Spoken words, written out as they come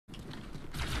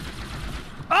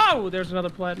Oh, there's another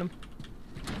platinum.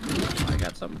 I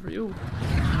got something for you.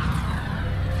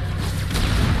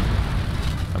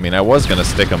 I mean, I was gonna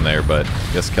stick him there, but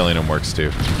I guess killing him works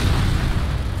too.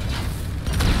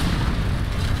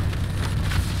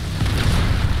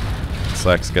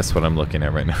 Slacks, guess what I'm looking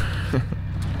at right now?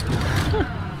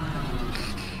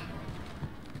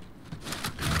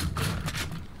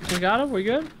 We got him? We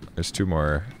good? There's 2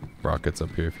 more rockets up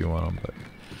here if you want them, but...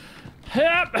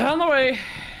 Yep, on the way.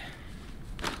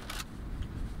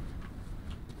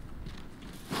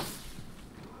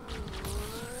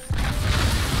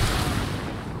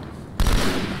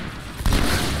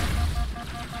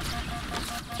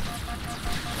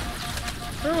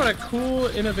 Remember what a cool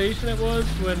innovation it was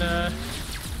when the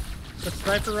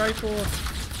sniper rifle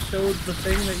showed the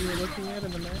thing that you were looking at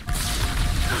in the map?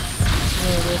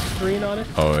 The screen on it?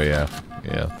 Oh, yeah.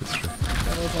 Yeah, that's true.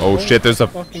 That Oh, shit, there's a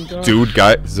dude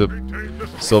guy. There's a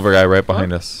silver guy right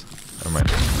behind us. Never mind.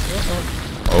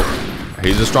 Oh,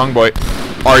 he's a strong boy.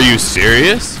 Are you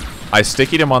serious? I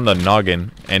stickied him on the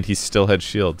noggin, and he still had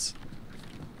shields.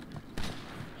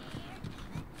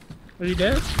 Are you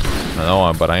dead?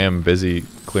 No, but I am busy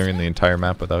clearing the entire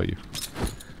map without you.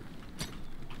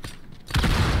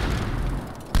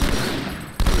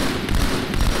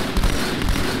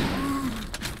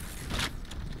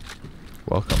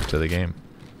 Welcome to the game.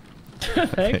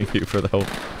 Thank you for the help.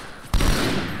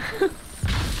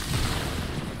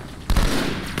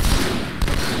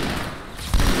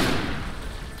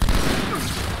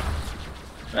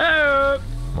 Oh,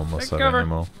 I'm almost out cover. of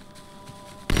ammo.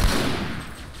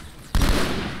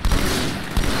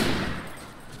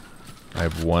 I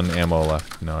have 1 ammo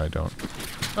left. No, I don't.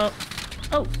 Oh,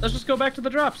 let's just go back to the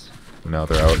drops. No,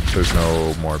 they're out. There's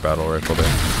no more battle rifle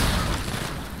there.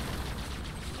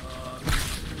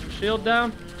 Shield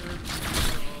down.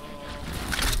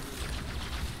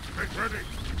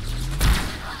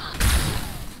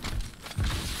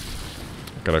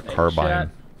 Got a carbine. Shot.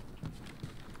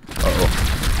 Uh-oh.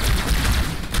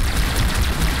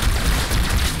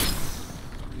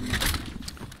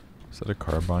 Is that a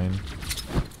carbine?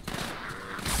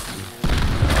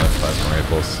 Plasma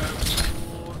rifles.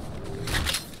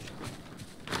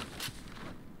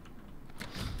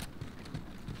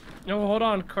 No, hold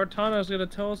on. Cortana's gonna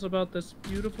tell us about this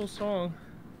beautiful song.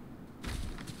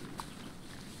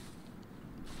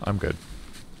 I'm good.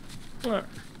 What?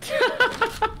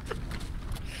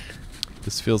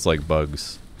 This feels like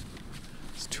bugs.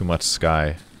 It's too much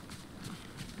sky.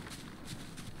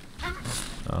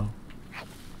 Oh.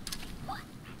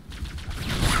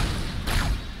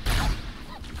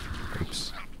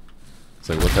 Oops. It's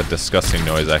like, with that disgusting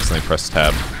noise, I accidentally pressed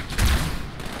tab.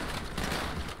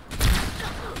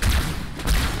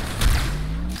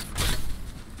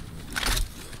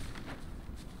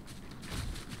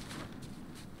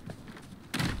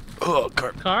 Oh,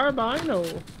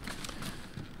 Carbino.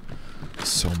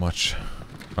 so much.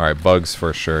 Alright, bugs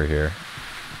for sure here.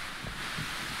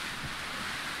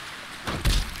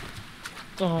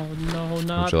 Oh no,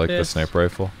 not Would you like the this. sniper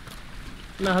rifle?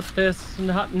 Not this,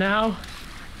 not now.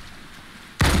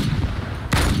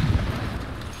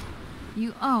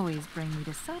 You always bring me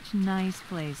to such nice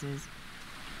places.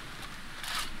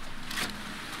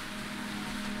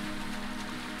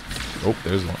 Oh,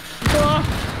 there's one.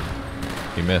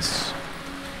 Oh, He missed.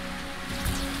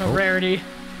 a Oh. rarity.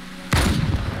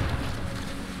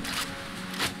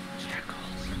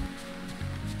 Jackals.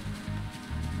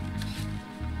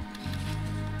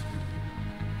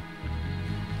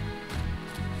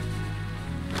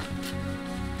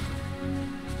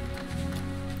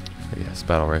 Yes,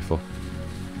 battle rifle.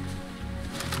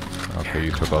 Okay,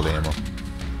 you took all the ammo.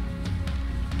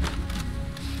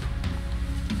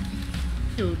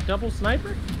 You double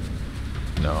sniper?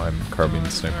 No, I'm carbine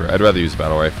sniper. I'd rather use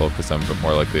battle rifle because I'm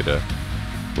more likely to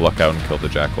luck out and kill the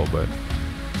jackal, but...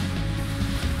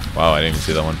 Wow, I didn't even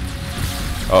see that one.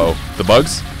 Uh-oh. The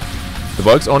bugs? The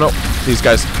bugs? Oh no! These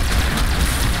guys!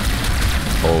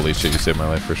 Holy shit, you saved my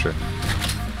life for sure.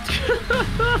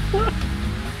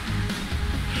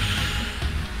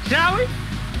 Shall we?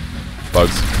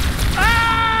 Bugs.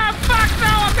 Ah! Fuck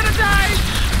no! I'm gonna die!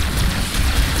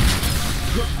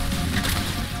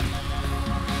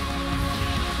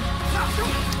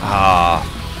 Ah!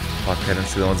 Fuck, I didn't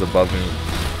see the ones above me.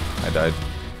 I died.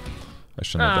 I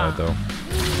shouldn't have died though.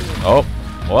 Oh!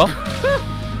 Well.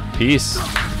 Peace.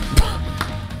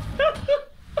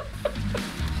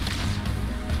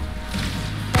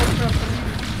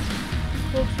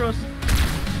 Full trust.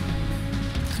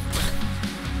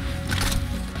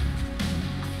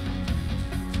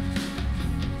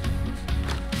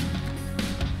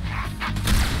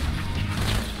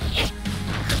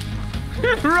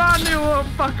 Run, you little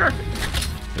fucker!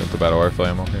 You want the battle rifle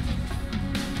ammo here?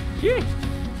 Yeah.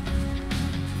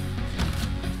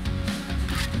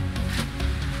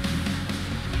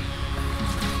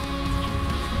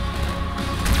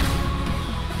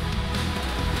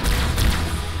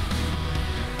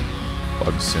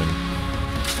 Bugs soon.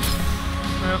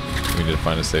 Well, We need to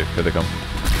find a safe. Here they come.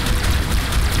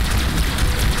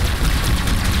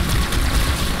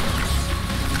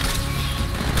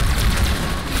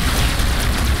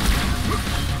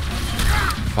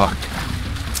 Fuck.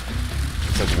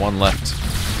 There's like one left.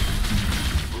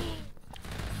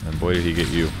 And boy did he get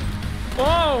you.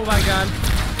 oh my god.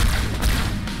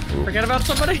 Ooh, Forget about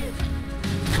somebody?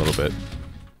 a little bit.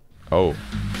 Oh.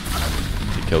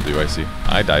 He killed you, I see.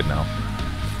 I died now.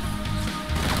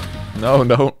 No,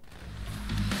 don't.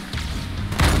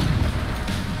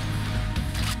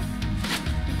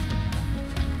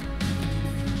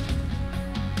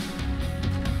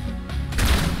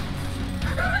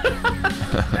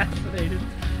 Fascinated.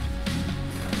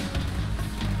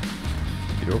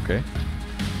 You okay?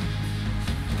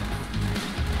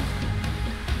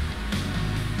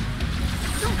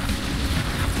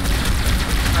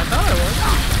 I thought I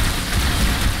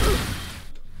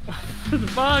was.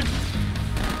 The bug.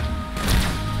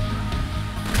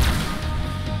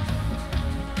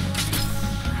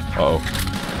 Uh-oh.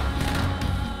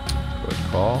 Good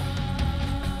call.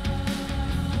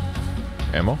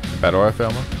 Ammo? Battle rifle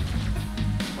ammo?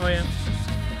 Oh yeah.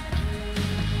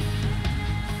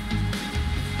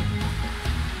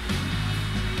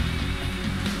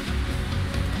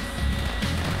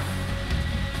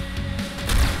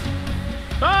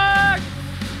 Fuck!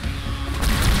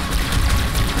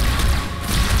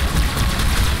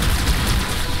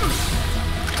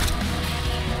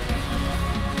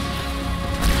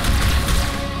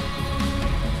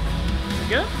 You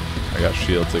good? I got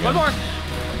shields again. One more.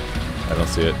 I don't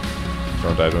see it.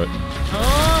 Don't die to it.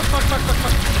 Oh, fuck.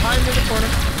 Behind me in the corner.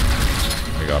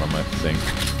 I got him, I think.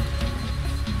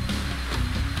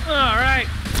 Alright.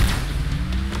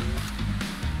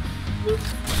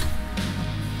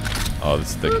 Oh, this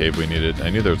is the cave we needed. I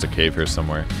knew there was a cave here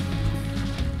somewhere.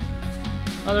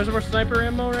 Oh, there's more sniper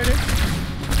ammo right here.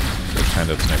 Which kind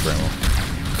of sniper ammo?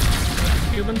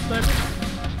 Cuban sniper.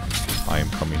 I am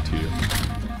coming to you.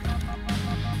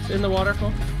 It's in the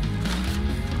waterfall.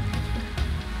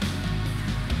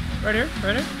 Right here.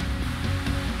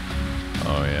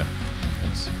 Oh, yeah.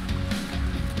 Thanks.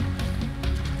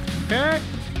 Okay.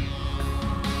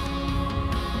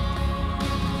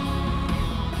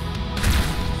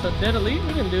 So dead elite,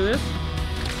 we can do this.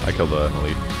 I killed an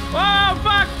elite. Whoa,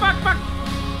 fuck.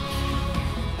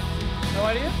 No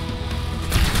idea?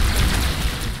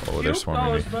 Oh, they're swarming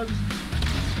me. those bugs. You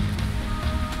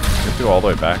have to go all the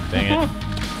way back. Dang it.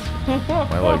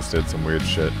 My legs did some weird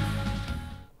shit.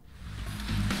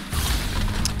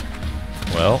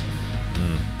 Well.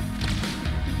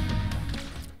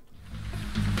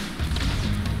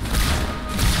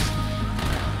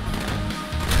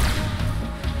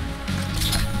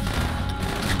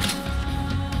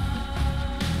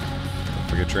 Don't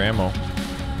forget your ammo.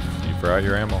 You forgot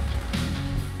your ammo.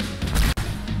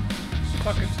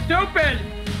 Fucking stupid!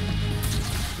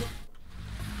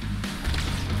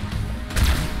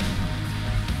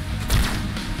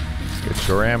 Get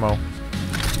your ammo.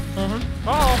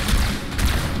 Oh!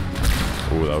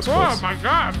 Ooh, that was Oh close. my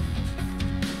god!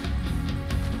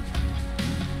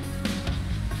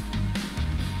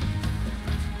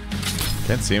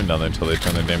 Can't see him down there until they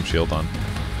turn their damn shield on.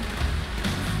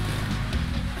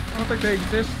 I don't think they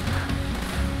exist.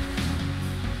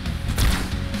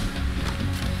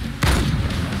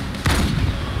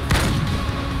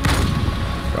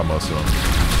 Got most of them.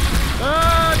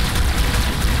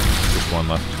 Just one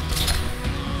left.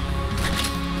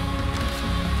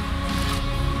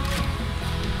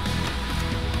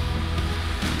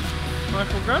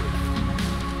 Rifle gun?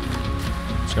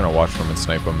 Just gonna watch them and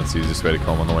snipe them. It's the easiest way to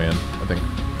kill them on the way in, I think.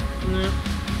 Yeah.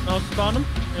 I'll spawn them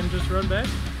and just run back.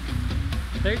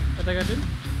 I think I did.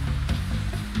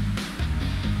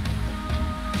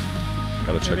 Got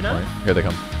a Maybe checkpoint. not. Here they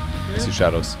come. I see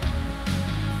shadows.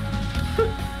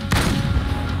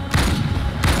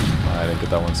 I didn't get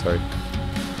that one, sorry.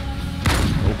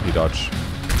 Oh, he dodged.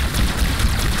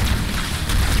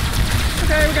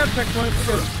 Okay, we got a checkpoint.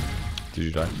 We're good. Did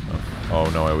you die? Oh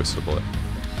no, I wasted a bullet.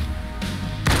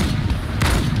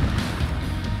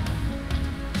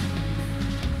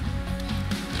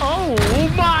 Oh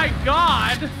my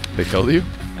god! They killed you?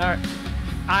 Alright.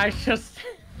 I just...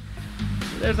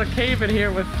 There's a cave in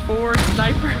here with 4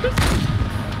 snipers.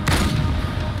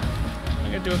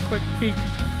 I'm gonna do a quick peek.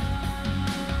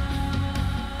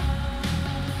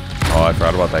 Oh, I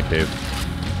forgot about that cave.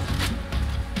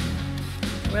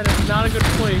 That is not a good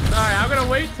place. Alright, I'm gonna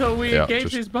wait till we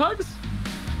engage these bugs.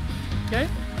 Okay.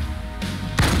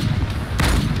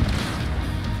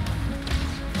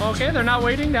 Okay, they're not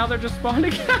waiting. Now they're just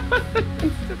spawning out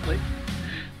instantly.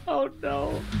 Oh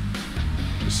no.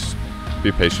 Just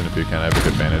be patient if you can. I have a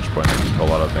good vantage point. I can kill a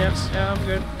lot of things. Yeah, I'm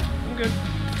good. I'm good.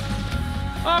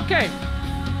 Okay.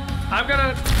 I'm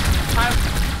gonna...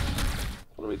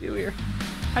 What do we do here?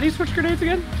 How do you switch grenades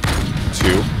again? 2.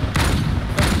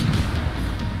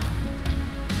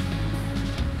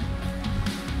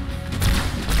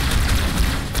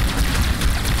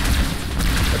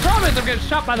 The problem is I'm getting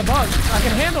shot by the bugs. I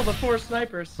can handle the 4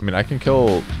 snipers. I mean, I can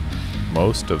kill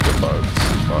most of the bugs.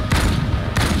 But...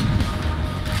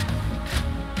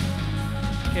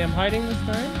 Okay, I'm hiding this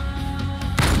time.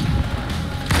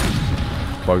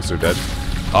 Bugs are dead.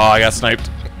 Oh, I got sniped.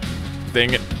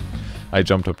 Dang it. I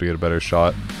jumped up to get a better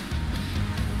shot.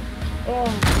 Oh.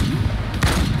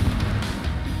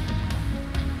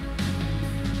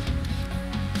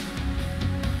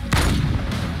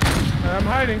 I'm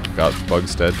hiding. Got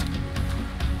bugs dead.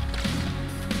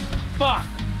 Fuck.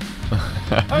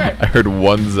 Okay. I heard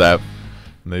one zap,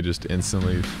 and they just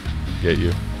instantly get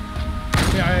you.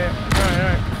 Yeah.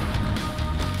 Alright.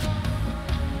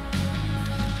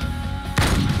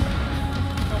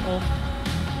 Uh-oh.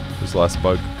 There's the last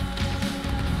bug.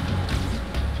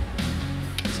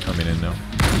 It's coming in now.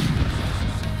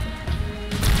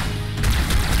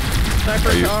 Sniper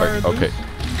okay.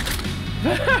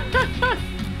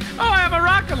 Oh, I have a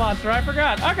rocket launcher. I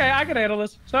forgot. Okay, I can handle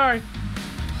this. Sorry.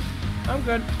 I'm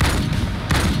good.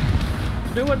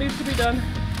 Do what needs to be done.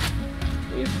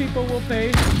 These people will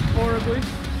pay horribly.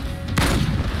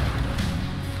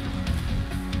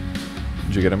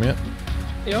 Did you get him yet?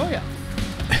 Oh, yeah.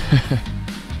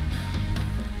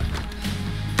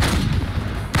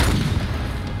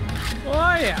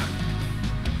 Oh, yeah.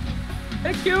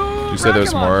 Thank you. You said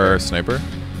there's more sniper?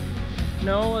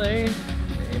 No, they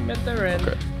met their end.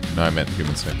 Okay. No, I meant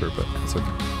human sniper, but it's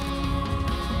okay.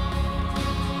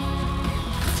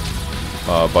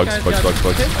 Bugs. I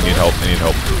need help. I'm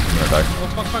gonna die. Oh,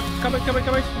 fuck. Coming.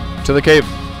 To the cave.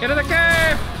 Get in the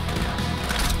cave!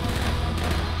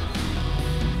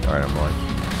 Alright, I'm going.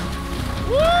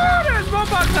 Woo! There's more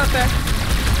bugs out there.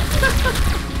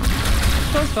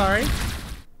 So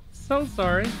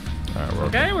sorry. Alright, we're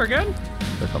okay. We're good.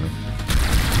 They're coming.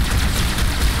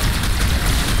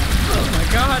 Oh my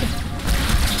god.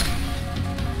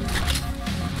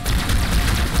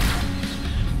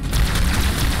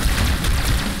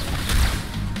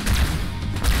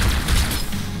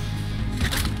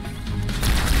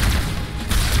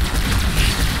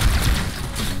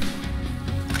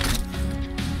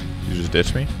 You just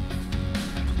ditch me?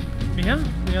 Yeah,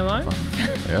 you alive? Oh,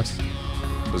 yes.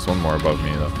 There's one more above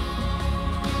me, though.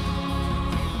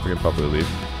 We can probably leave.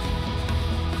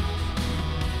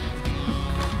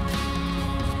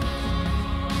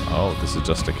 Oh, this is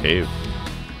just a cave.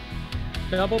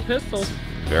 Double pistol.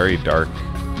 Very dark.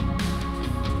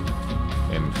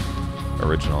 In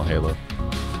original Halo.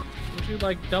 Would you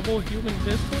like double human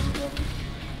pistols?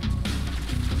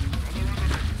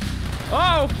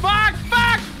 Oh, fuck!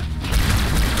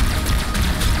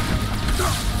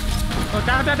 Oh,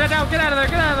 down! Get out of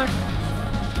there!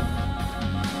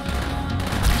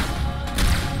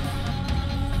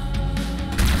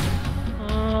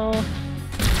 Oh,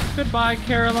 goodbye,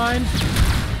 Caroline.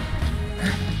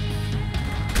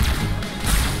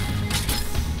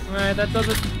 Alright, that does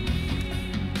it.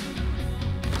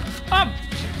 Up!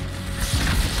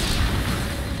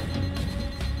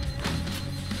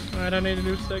 Alright, I need a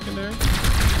new secondary.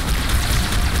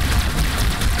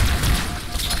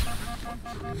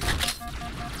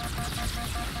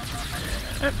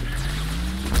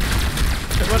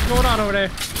 What's going on over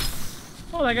there?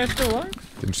 Oh, that guy's still alive?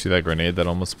 Didn't you see that grenade that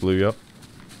almost blew you up?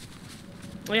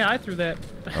 Yeah, I threw that.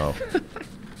 Oh.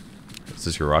 Is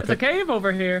this your rocket? There's a cave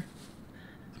over here.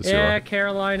 Yeah,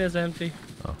 Caroline is empty.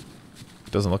 Oh.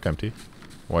 It doesn't look empty.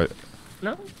 Why?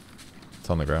 No? It's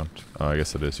on the ground. Oh, I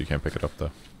guess it is. You can't pick it up,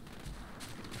 though.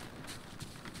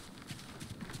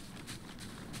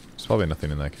 There's probably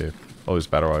nothing in that cave. Oh, there's a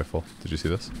battle rifle. Did you see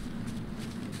this?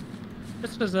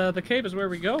 This is, the cave is where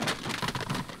we go.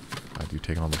 God, you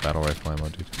taking all the battle rifle ammo,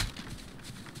 dude.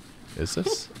 Is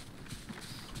this?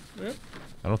 Yep.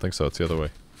 I don't think so. It's the other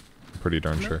way. I'm pretty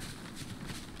darn sure.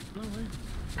 No way.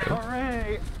 Yeah.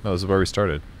 Alright. No, this is where we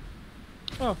started.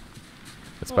 Oh.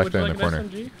 It's back there in the corner.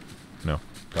 SMG? No.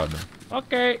 God, no.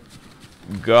 Okay.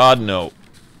 God, no.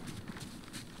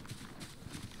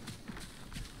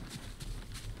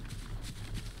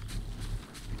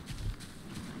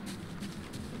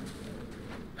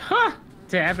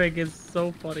 tapping is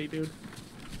so funny, dude.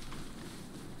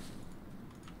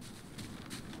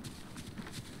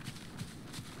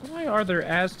 Why are there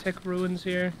Aztec ruins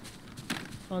here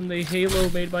on the Halo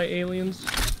made by aliens?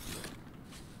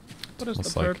 What is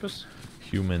Almost the like purpose?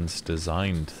 humans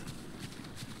designed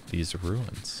these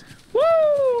ruins.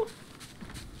 Woo!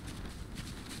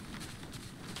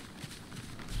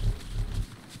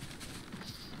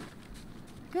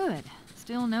 Good.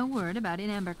 Still no word about In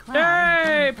Amber Cloud.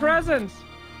 Hey, presents!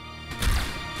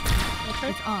 Okay.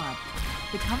 It's odd.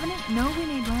 The Covenant know we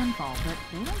made landfall, but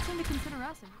they don't seem to consider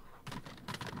us.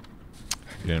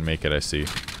 You didn't make it, I see.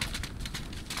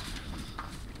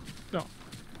 No.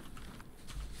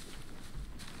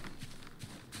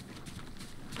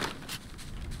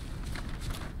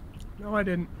 No, I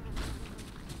didn't.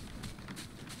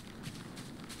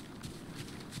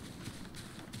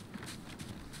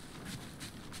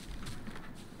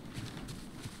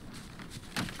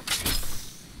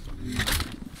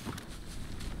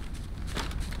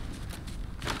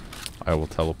 I will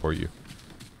teleport you.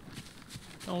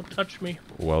 Don't touch me.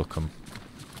 Welcome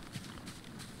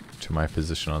to my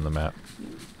position on the map.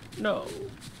 No.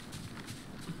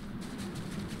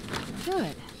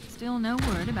 Good. Still no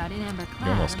word about In Amber Cloud.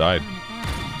 You almost died.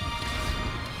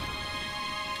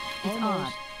 It's Almost.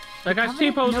 odd. That guy's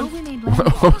T-posing. Know we made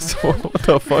landfall, but What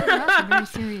the fuck? that's a very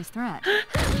serious threat.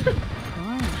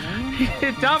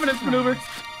 Dominance maneuver.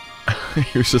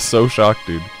 He was just so shocked,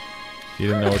 dude. He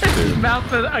didn't know what to His do.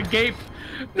 mouth agape.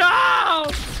 No!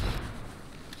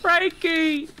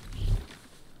 Frankie!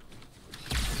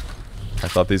 I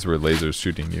thought these were lasers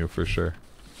shooting you for sure.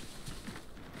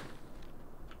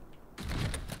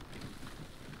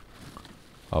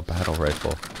 A battle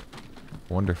rifle.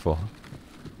 Wonderful.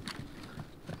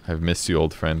 I've missed you,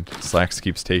 old friend. Slacks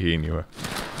keeps taking you.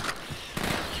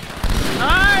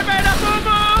 I made a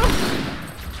boo-boo!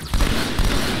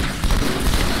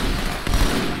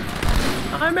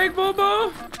 I make boo-boo!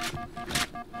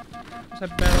 What's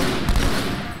that battle?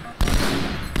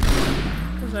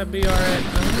 Where's that BR at?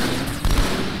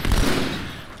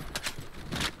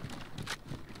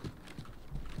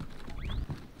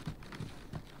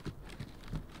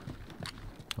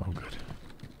 Oh, good.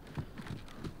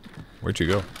 Where'd you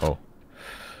go? Oh.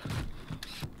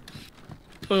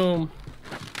 Boom.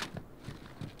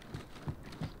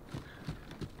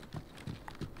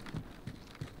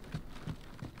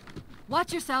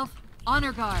 Watch yourself.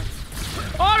 Honor guards.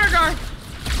 Honor guard!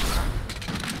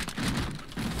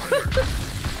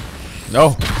 No!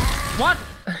 What?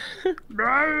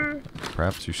 No!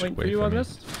 Perhaps you should Wait for wait you for on me.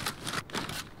 this?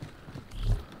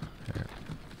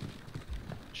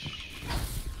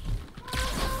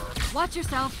 Watch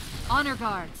yourself. Honor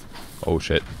guards. Oh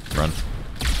shit. Run.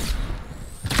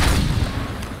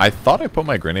 I thought I put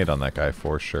my grenade on that guy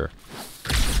for sure.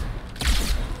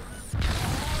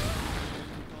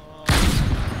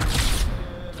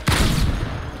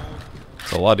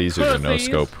 It's a lot easier to no Pussies.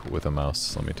 scope with a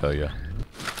mouse, let me tell you.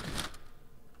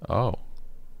 Oh.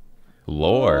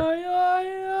 Lore.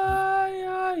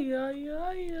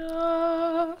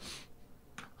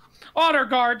 Honor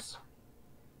guards!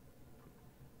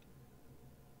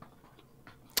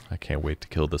 I can't wait to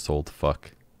kill this old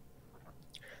fuck.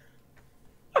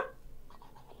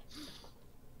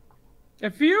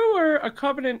 If you were a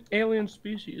Covenant alien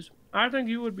species, I think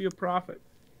you would be a prophet.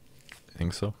 I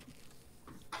think so.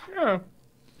 Yeah.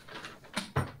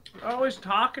 Always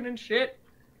talking and shit.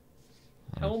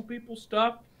 Telling people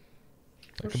stuff.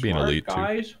 I We're could be an smart elite too.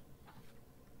 guys.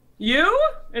 You?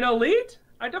 An elite?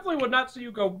 I definitely would not see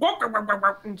you go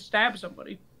and stab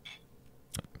somebody.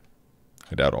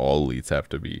 I doubt all elites have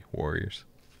to be warriors.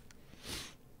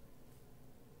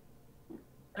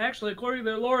 Actually, according to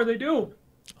their lore, they do.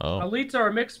 Oh, Elites are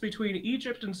a mix between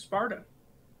Egypt and Sparta.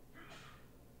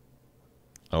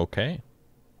 okay.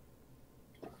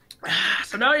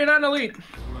 So now you're not an elite.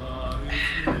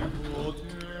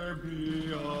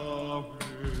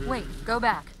 Wait, go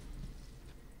back.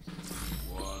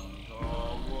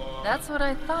 That's what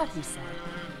I thought he said.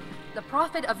 The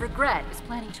Prophet of Regret is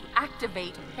planning to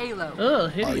activate Halo.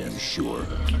 Ugh, Are you hideous. sure?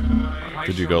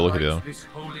 Did you go look at it? This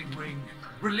holy ring,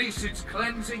 release its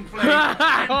cleansing flame, Oh, and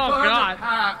burn God. the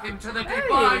path into the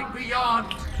divine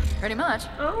beyond. Pretty much.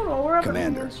 I don't know, we're having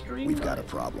Commander, a stream. we've got a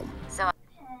problem. So,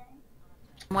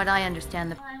 from what I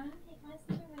understand,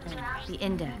 the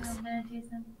index. The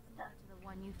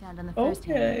one you found on the first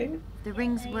Okay. hand. The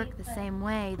rings work the same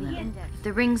way.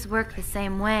 The rings work the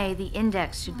same way. The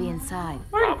index should be inside.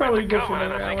 I could probably go for Government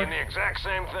another are thinking hour. the exact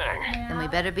same thing. Then we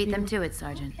better beat them to it,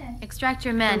 Sergeant. Extract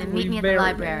your men and meet me at Very the bad.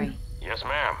 library. Yes,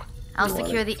 ma'am. I'll You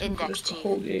secure wanna the index, just the Chief.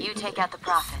 whole game. You take out the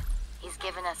Prophet. He's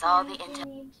given us all the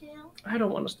intel. I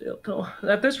don't want to stay up till.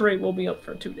 At this rate, we'll be up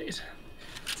for 2 days.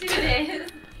 2 days.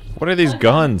 What are these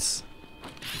guns?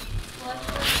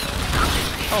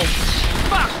 Oh,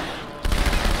 fuck!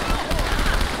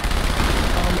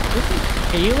 This is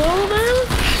Halo, man?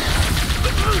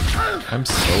 I'm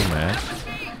so mad.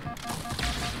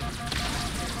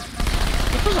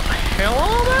 This is Halo,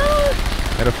 man?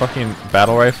 I had a fucking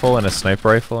battle rifle and a sniper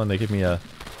rifle, and they give me a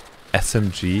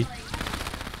SMG.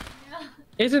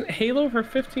 Isn't Halo for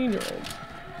 15-year-olds?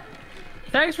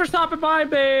 Thanks for stopping by,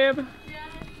 babe.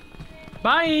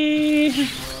 Bye.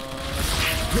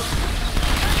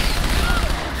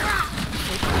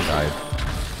 Died.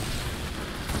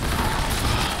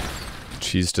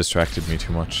 She's distracted me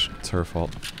too much. It's her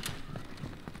fault.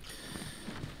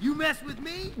 You mess with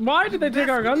me? Why did they take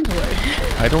our guns away?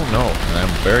 I don't know, and I'm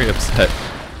very upset.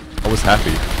 I was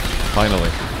happy.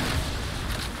 Finally.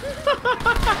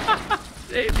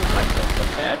 Jesus, I feel so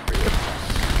bad for you.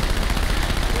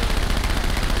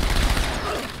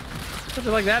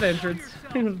 Something like that entrance.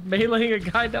 He was meleeing a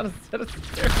guy down a set of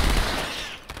stairs.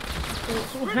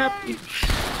 So happy.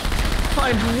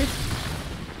 Finally.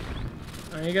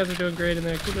 Alright, you guys are doing great in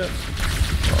there. Keep it up.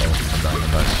 Uh-oh, I'm dying,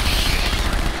 I'm dying.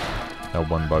 That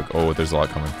one bug. Oh, there's a lot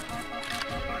coming.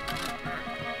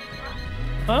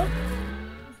 Huh?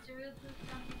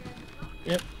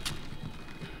 Yep.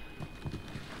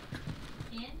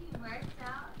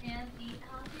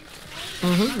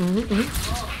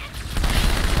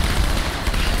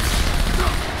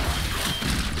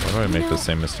 Why do I make the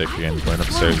same mistake again? Going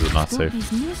upstairs is not safe.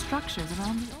 These new structures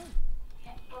around the old.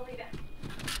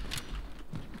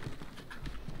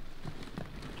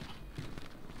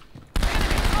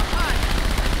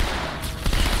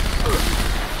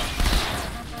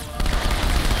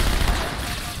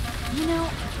 You know,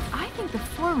 I think the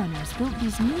Forerunners built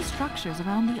these new structures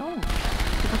around the old to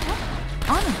protect them,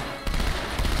 honor them.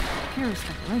 Pure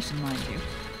speculation, mind you.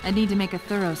 I need to make a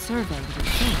thorough survey to be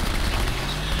sure.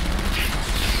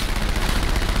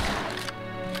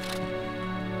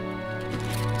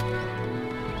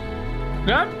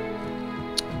 Good?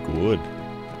 Good.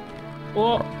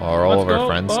 Well, Are all of let's our go.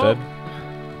 friends Oh. dead?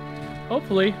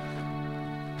 Hopefully.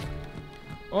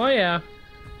 Oh yeah.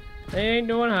 They ain't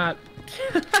doing hot.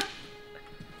 I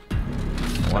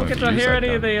Don't wanted get to to use hear that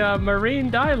any of gun. the marine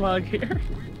dialogue here.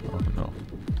 Oh no.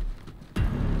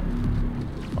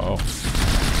 Oh.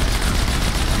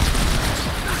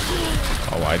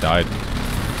 Oh, I died.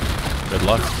 Good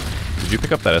luck. Did you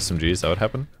pick up that SMG? Is that what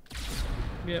happened?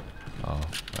 Yep. Oh,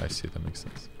 I see. That makes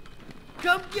sense.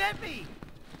 Come get me!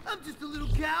 I'm just a little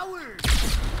coward!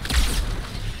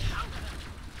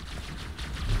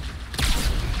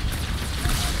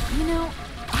 You know,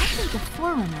 I think the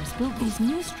Forerunners built these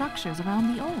new structures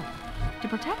around the old to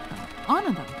protect them,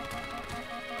 honor them.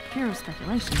 Pure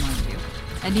speculation, mind you.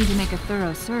 I need to make a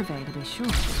thorough survey to be sure.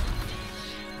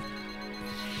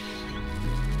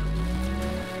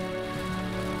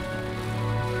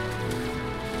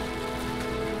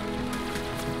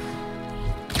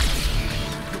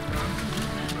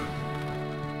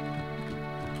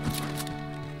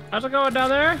 How's it going down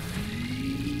there?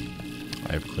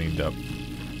 I have cleaned up.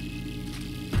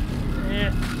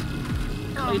 Yeah.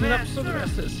 Oh, Cleaning man, up some sir,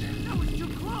 messes. that was too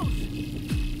close!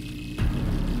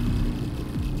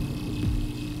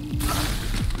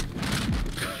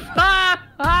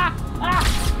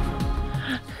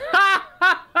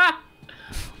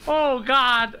 Oh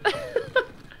God.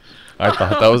 I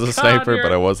thought that was a God, sniper, but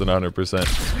you're- I wasn't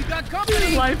 100%. We got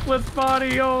company! Lifeless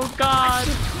body, oh God.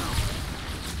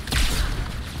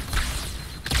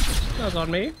 That was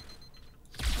on me.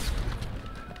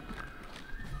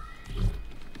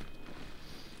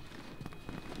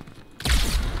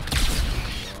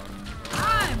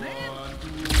 Hi, man!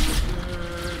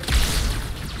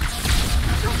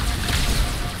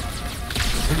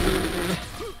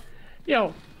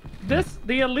 Yo,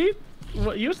 the elite,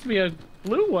 what used to be a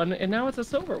blue one, and now it's a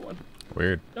silver one.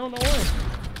 Weird. Don't know why.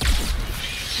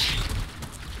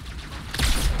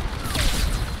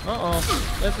 Uh-oh.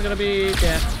 This is gonna be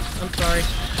death. I'm sorry.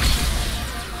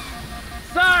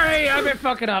 Sorry, I've been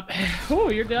fucking up. Oh,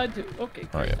 you're dead too. Okay.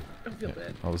 Oh yeah. I don't feel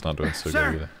bad. I was not doing so good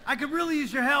Sir, either. I could really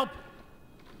use your help.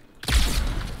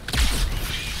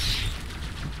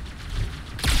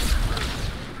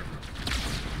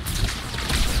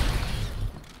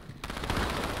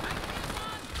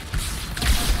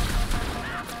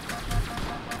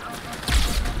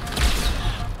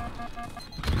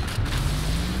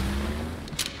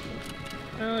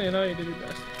 Well, you know, you did your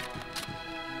best.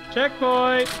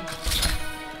 Checkpoint!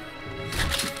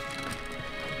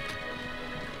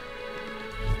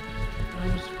 I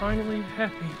was finally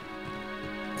happy.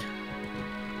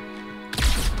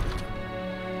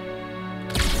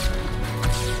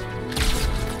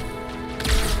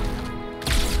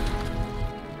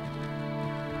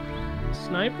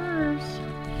 snipers.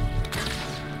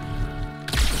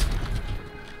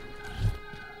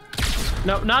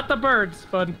 No, not the birds,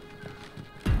 bud.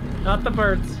 Not the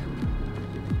birds.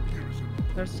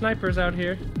 There's snipers out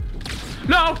here.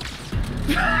 No!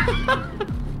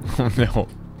 Oh no.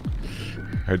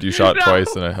 I heard you shot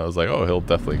twice and I was like, oh, he'll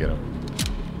definitely get him.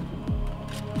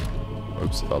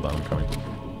 Oops, fell down. I'm coming.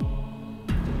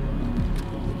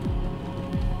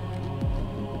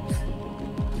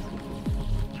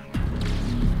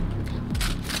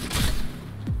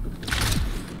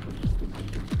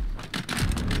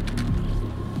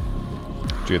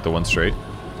 Did you get the one straight?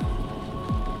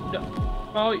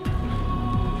 Oh,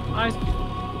 I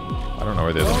don't know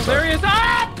where the other ones there are. he is!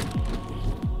 Ah!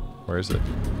 Where is it?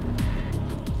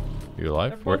 You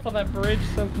alive? They're both on that bridge,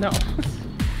 so no.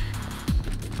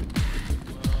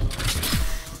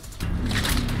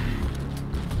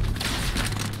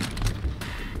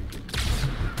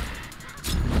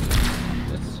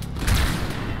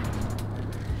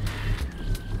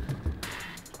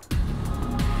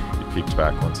 He peeked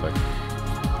back 1 second.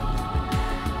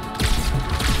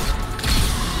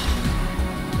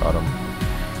 Got him.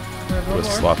 It was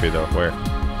sloppy though. Where?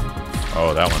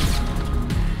 Oh, that one.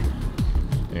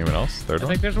 Anyone else? Third I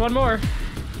one? think there's one more.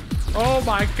 Oh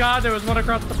my god, there was one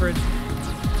across the bridge.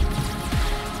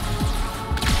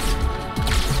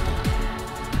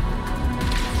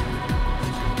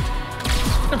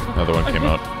 Another one came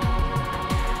out.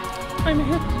 I'm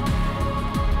hit.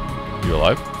 You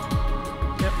alive?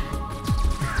 Yep.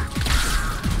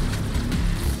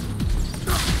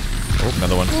 Oh,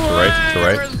 another one. To right. To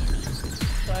right.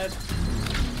 Side.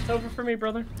 It's over for me,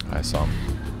 brother. I saw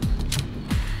him.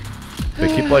 They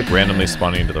keep like randomly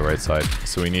spawning to the right side,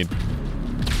 so we need,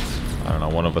 I don't know,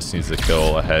 one of us needs to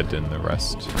kill ahead and the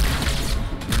rest.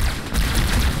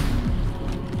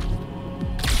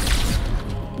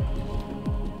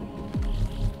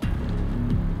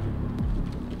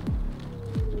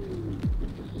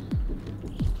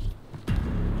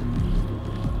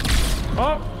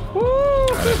 Oh! Woo!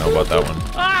 I didn't know about that one.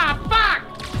 Ah, fuck!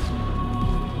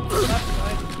 That's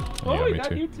nice. Oh, Yeah, we me got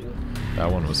too. you too.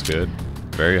 That one was good.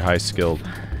 Very high skilled.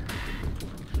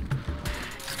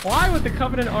 Why would the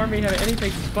Covenant army have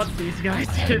anything but these guys?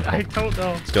 I don't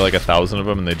know. Let's get like 1,000 of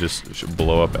them and they just should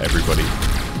blow up everybody.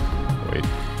 Wait.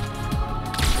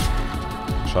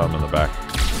 Shot him in the back.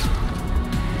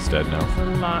 He's dead now. That's a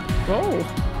lot. Whoa!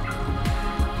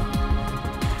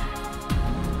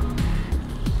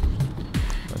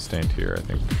 I'll stand here, I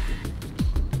think.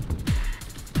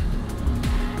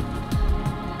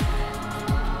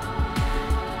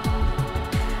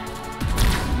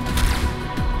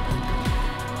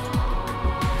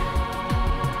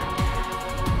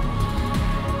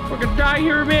 We're gonna die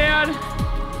here, man!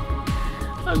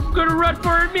 I'm gonna run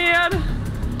for it, man!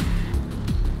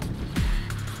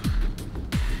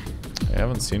 I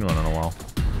haven't seen one in a while.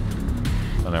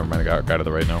 Oh, never mind. I got a guy to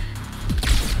the right now.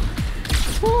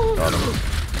 Got him.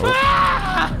 Oh.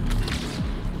 Ah!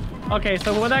 Okay,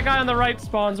 so when that guy on the right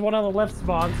spawns, one on the left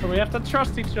spawns, so we have to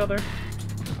trust each other.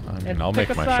 I mean, And I'll pick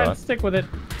make a my side shot. and stick with it.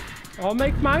 I'll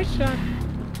make my shot.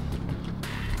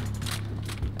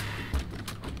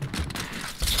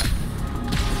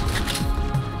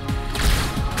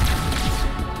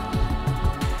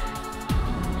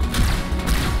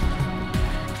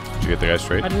 Did you get the guy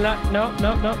straight? I did not. No.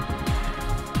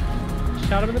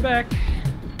 Shot him in the back.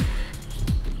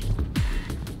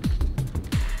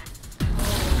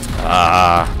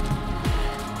 Ah!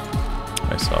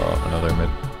 I saw another mid.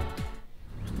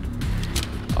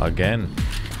 Again.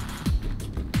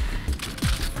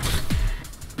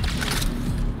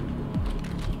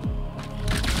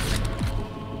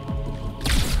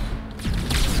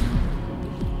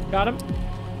 Got him.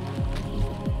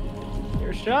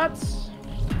 Your shots.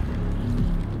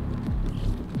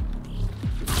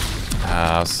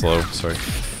 Ah, slow. Sorry.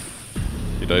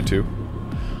 You died too?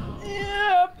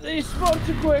 Yep, they spawned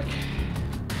too quick.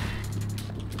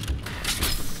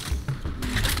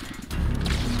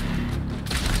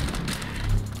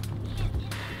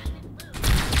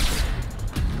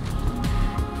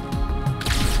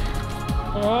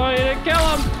 Oh, you didn't kill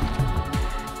him.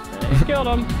 You killed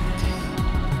him.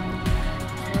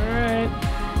 Alright.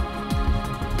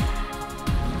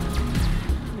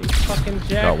 These fucking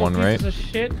jackal one pieces right. of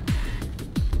shit.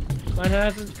 Mine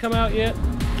hasn't come out yet.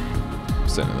 I'm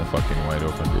sitting in the fucking wide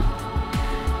open, dude.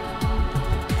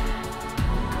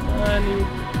 I need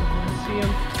to see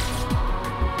him.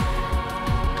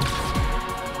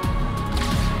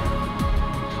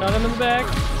 Shot him in the back.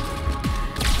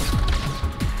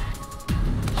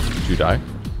 Did you die?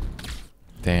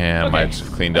 Damn, I Okay.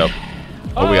 just cleaned up.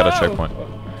 Oh, we got a checkpoint.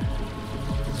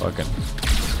 Fucking.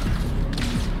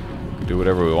 Do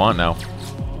whatever we want now.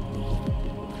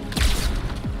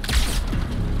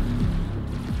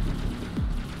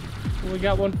 We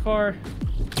got one far.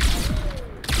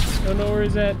 Don't know where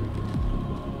he's at.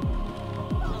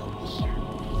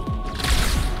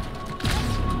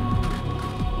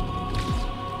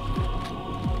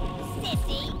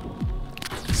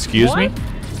 Excuse me?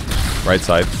 Right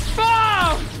side.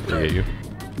 Oh! They get you.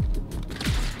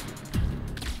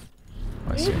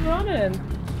 I He's see him. running.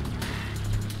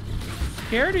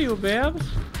 Scared of you, Babs.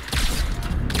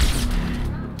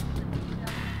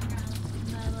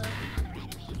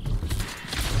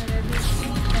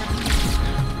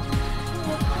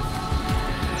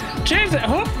 Jesus!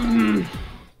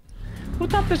 Who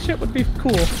thought this shit would be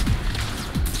cool?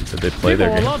 Did they play People their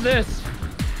will game? love this.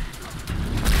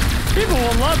 People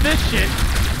will love this shit.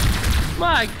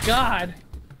 My God.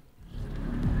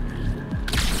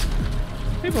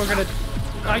 People are gonna.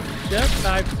 I'm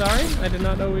sorry. I did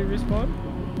not know we respawned.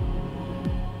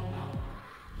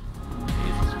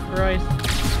 Jesus Christ.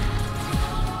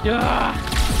 Yeah.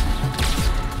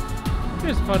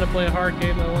 It's fun to play a hard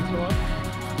game though once in a while.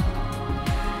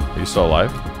 Are you still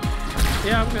alive?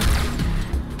 Yeah, I'm good.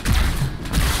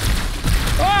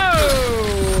 Whoa!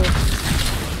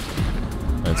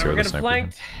 Let's hear We're the getting sniper.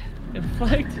 flanked. Getting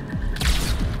flanked.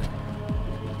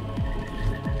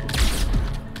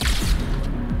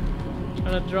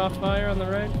 Trying to draw fire on the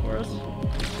right for us.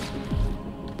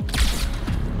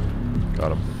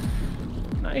 Got him.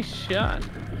 Nice shot.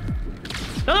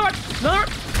 Another one! Another one!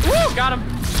 Woo! Got him!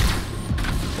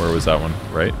 Where was that one?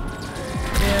 Right?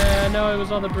 Yeah, no, it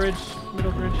was on the bridge.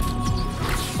 Middle bridge.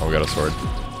 Oh, we got a sword.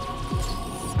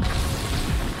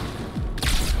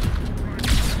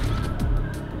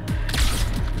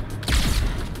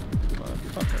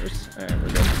 Fuckers. Alright, we're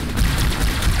good.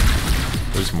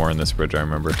 There's more in this bridge, I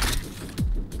remember.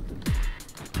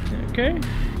 Okay.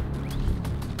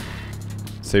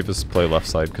 Safest play left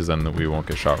side, because then we won't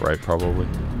get shot right, probably.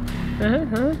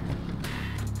 Uh-huh.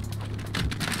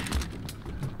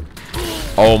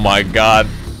 Oh my god.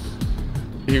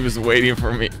 He was waiting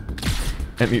for me.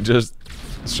 And he just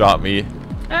shot me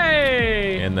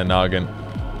Hey! in the noggin.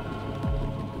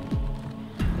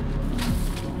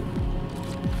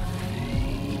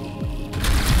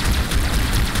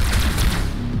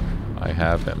 I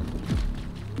have him.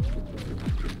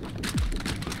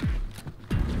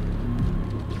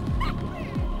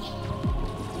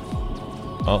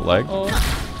 Oh, leg. Oh.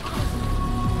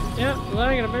 Yeah,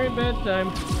 lying at a very bad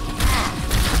time.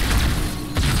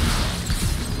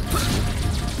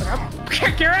 I'll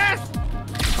kick your ass!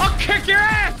 I'll kick your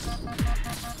ass!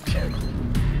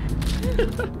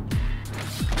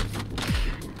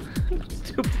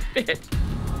 Stupid bitch.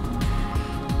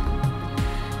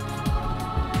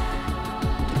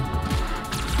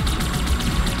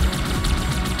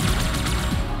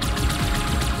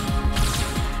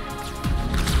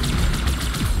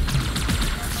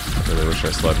 I really wish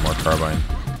I still had more carbine.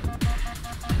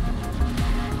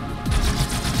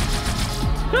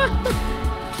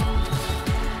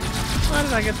 Why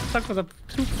did I get stuck with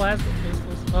two plasma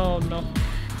pistols? Oh no.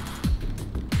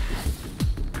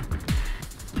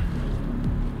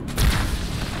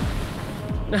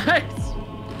 Nice!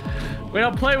 We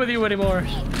don't play with you anymore.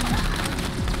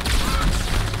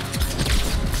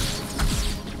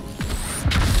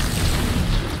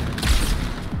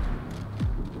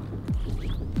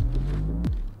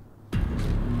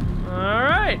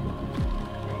 Alright.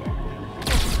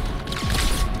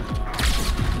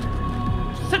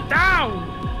 Sit down!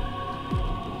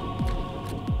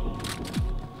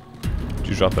 Did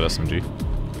you drop that SMG?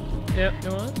 Yep, you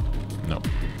want it? No.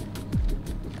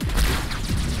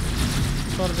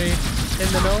 Just want to be in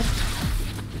the know.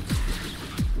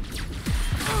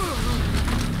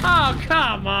 Oh,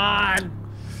 come on!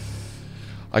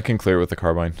 I can clear with the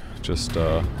carbine. Just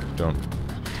don't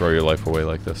throw your life away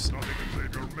like this.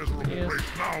 Yes.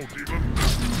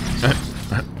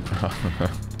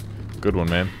 Good one,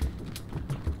 man.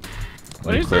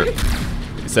 What did you say?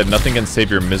 He said nothing can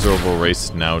save your miserable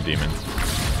race now, demon.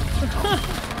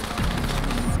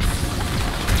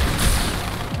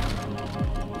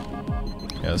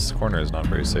 Yeah, this corner is not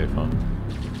very safe, huh?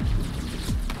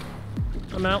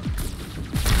 I'm out.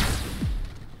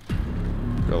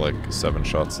 Got like 7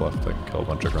 shots left. I can kill a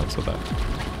bunch of grunts with that.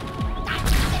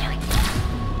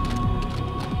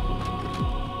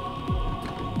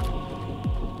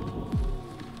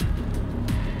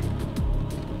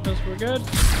 Guess we're good.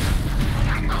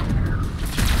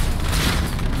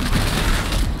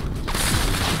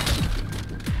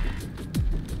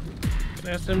 An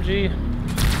SMG.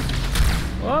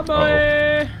 Oh boy!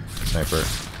 Uh-oh. Sniper.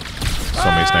 So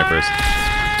many snipers.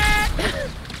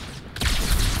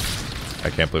 I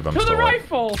can't believe I'm To still the alive.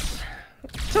 rifles!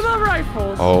 To the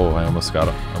rifles! Oh, I almost got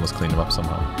him. I almost cleaned him up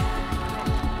somehow.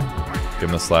 Give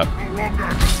him a slap.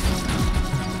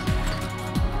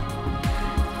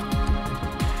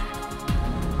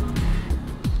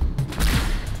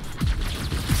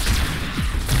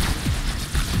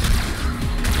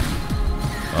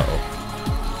 Uh-oh.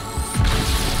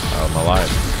 I'm alive.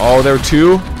 Oh, there were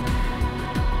two?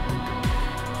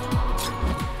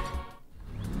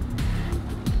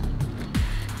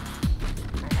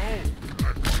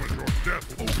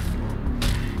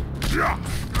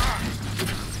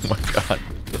 Oh my god.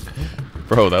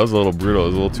 Bro, that was a little brutal. It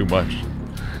was a little too much.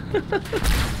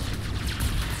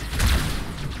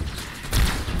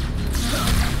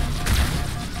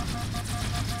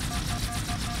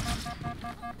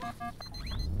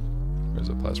 Where's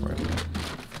a plasma rifle?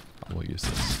 I will use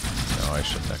this. No, I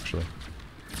shouldn't actually.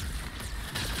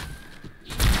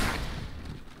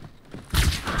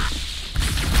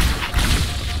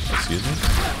 Excuse me?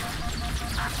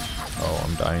 Oh,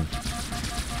 I'm dying.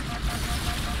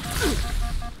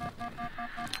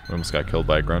 We almost got killed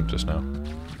by a grunt just now.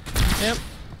 Yep,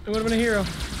 it would have been a hero.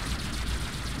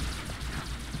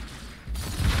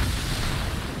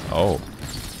 Oh.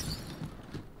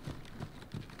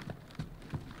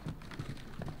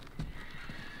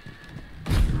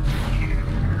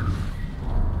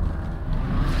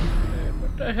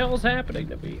 What the hell's happening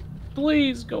to me?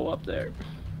 Please go up there.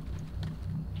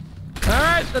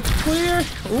 Alright, that's clear.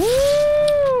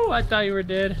 Ooh, I thought you were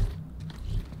dead.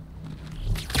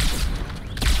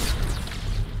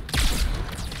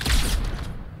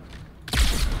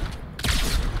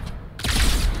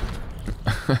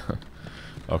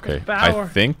 Okay, Bauer. I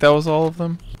think that was all of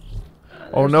them.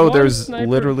 Oh There's no, one there's sniper.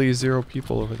 literally 0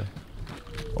 people over there.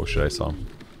 Oh shit, I saw him.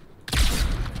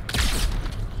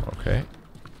 Okay.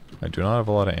 I do not have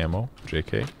a lot of ammo.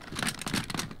 JK.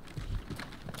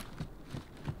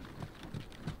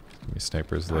 Enemy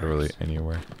snipers literally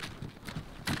anywhere.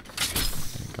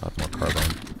 Thank God, more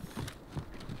carbine.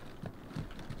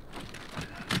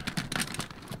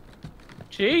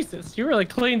 Jesus, you really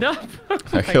cleaned up. Oh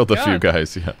I my killed a few God.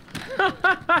 guys, yeah.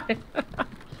 I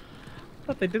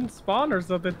thought they didn't spawn or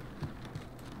something.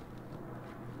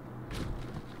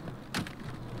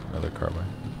 Another carbine.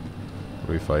 What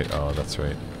do we fight? Oh, that's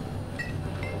right.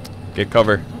 Get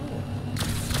cover.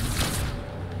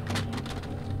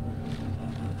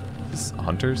 Is this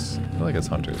hunters? I feel like it's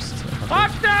hunters. Is it hunters?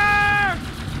 Hunter!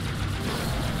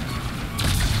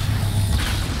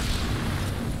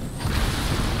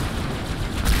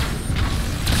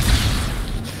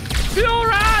 Fuel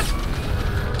rod!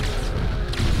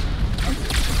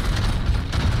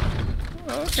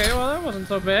 Okay, well that wasn't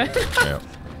so bad. Yeah.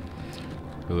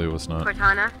 Really was not.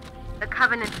 Cortana, the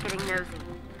Covenant's getting nosy.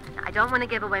 I don't want to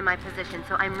give away my position,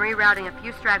 so I'm rerouting a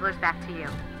few stragglers back to you.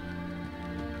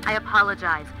 I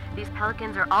apologize. These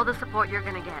Pelicans are all the support you're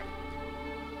gonna get.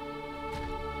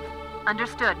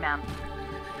 Understood, ma'am.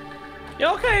 You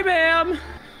okay, ma'am?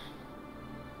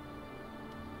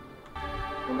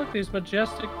 Oh, look, these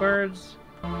majestic birds.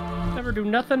 Never do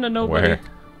nothing to nobody.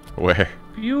 Where?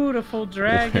 Beautiful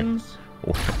dragons.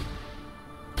 Where?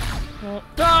 Oh,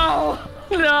 no!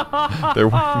 No! Their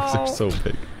wings are so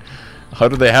big. How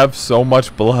do they have so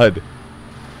much blood?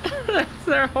 That's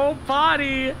their whole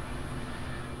body.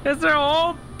 It's their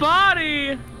whole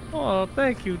body. Oh,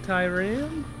 thank you,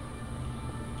 Tyrion.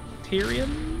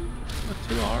 Tyrion? With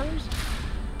 2 R's?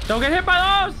 Don't get hit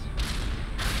by those!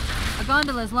 A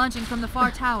gondola is launching from the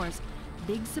far towers.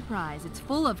 Big surprise, it's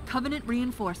full of Covenant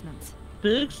reinforcements.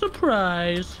 Big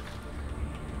surprise.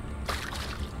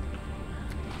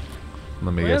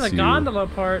 Let me Where's guess the you gondola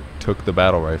part? took the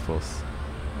battle rifles.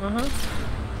 Uh-huh.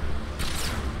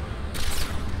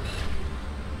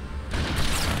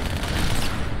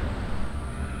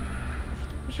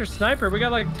 Where's your sniper? We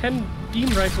got like 10 beam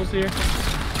rifles here.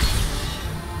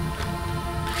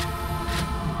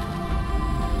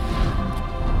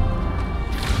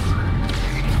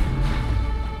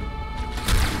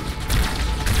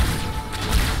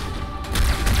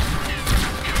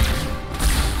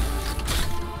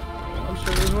 I'm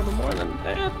sure there's one more than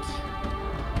that.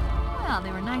 Well,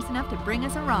 they were nice enough to bring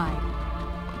us a ride.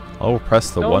 Oh,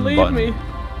 press the Don't one leave button. me.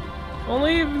 Don't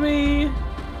leave me.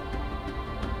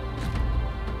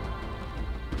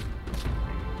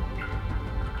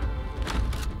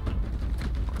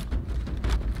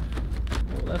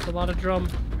 Oh, that's a lot of drum.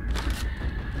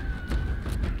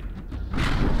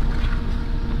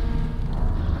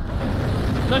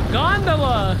 The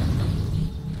gondola.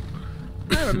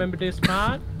 I remember this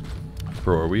part.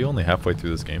 Bro, are we only halfway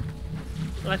through this game?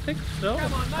 I think so.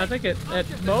 I think at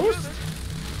most.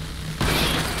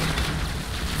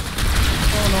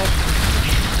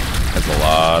 a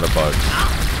lot of bugs.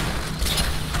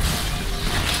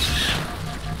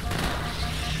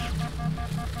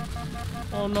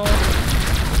 Oh no.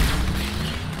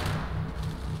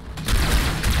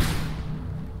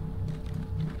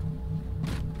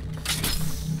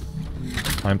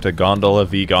 Time to gondola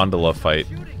v gondola fight.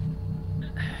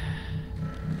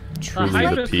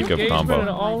 Truly the peak of combo.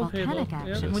 Volcanic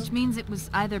action, which means it was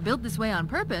either built this way on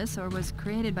purpose or was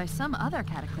created by some other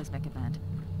cataclysmic event.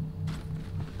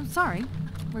 I'm sorry.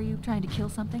 Were you trying to kill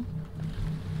something?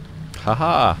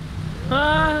 Haha.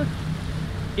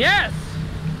 Yes.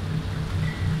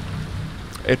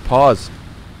 It paused.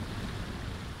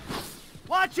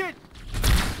 Watch it!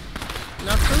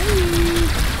 Not for me.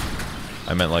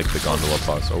 I meant like the gondola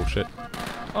pause. Oh shit.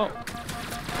 Oh.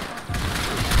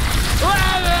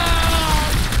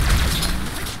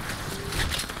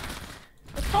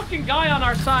 The fucking guy on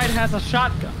our side has a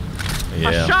shotgun. Yeah.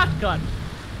 A shotgun.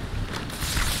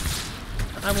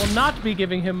 I will not be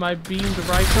giving him my beamed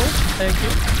rifle. Thank you.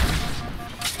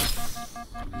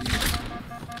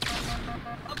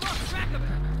 I've lost track of it.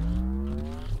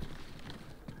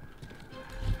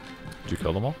 Did you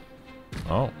kill them all?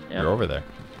 Oh, Yep. you're over there.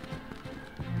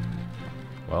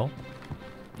 Well,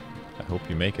 I hope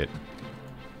you make it.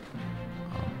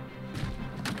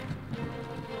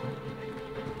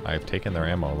 I've taken their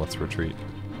ammo. Let's retreat.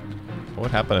 What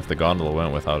would happen if the gondola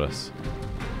went without us?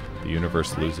 The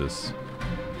universe loses.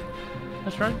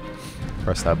 That's right.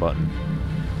 Press that button.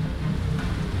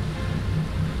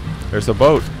 There's a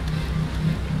boat.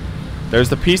 There's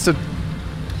the piece of...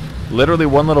 Literally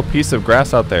one little piece of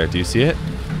grass out there. Do you see it?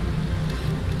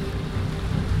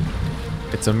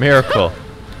 It's a miracle.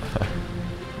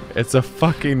 It's a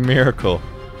fucking miracle.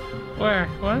 Where?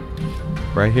 What?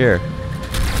 Right here.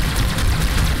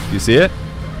 You see it?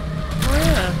 Oh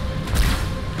yeah.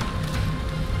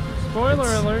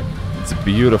 Spoiler alert. It's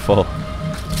beautiful.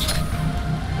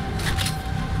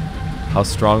 How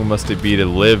strong must it be to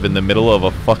live in the middle of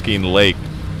a fucking lake?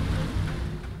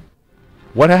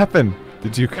 What happened?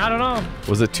 Did you... I don't know.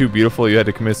 Was it too beautiful you had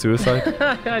to commit suicide?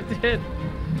 I did.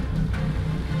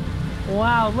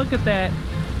 Wow, look at that.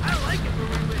 I like it where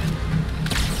we win.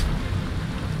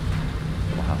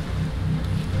 Wow.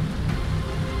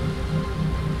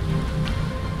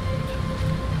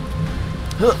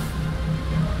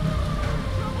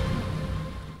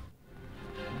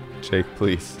 Jake,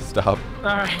 please stop.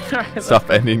 Alright. Stop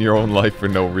ending your own life for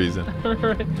no reason.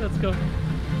 Alright, let's go.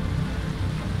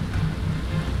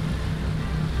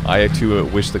 I too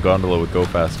wish the gondola would go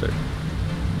faster.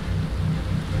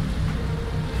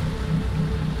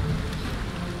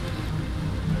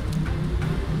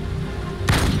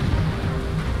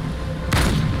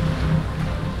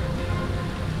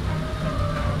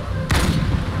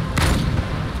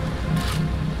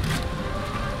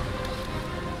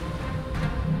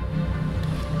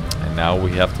 And now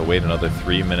we have to wait another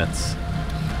 3 minutes.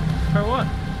 For what?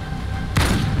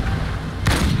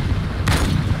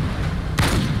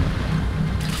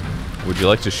 Would you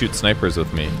like to shoot snipers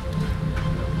with me?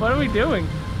 What are we doing?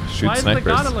 Shoot Why snipers. is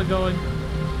the gondola going?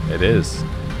 It is.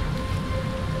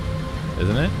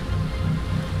 Isn't it?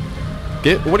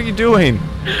 What are you doing?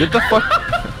 Get the fuck...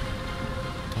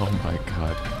 Oh my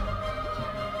god.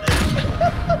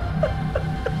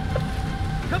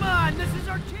 Come on, this is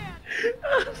our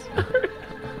chance.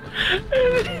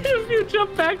 If you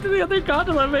jump back to the other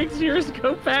gondola, it makes yours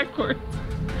go backwards.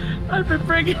 I've been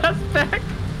bringing us back.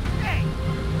 Hey,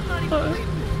 I'm not even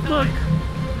leaving this Look. time.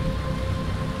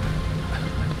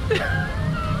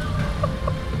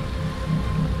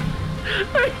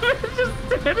 I've been just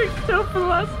standing still for the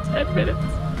last 10 minutes.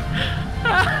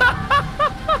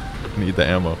 Need the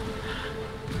ammo.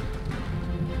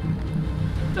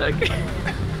 Okay.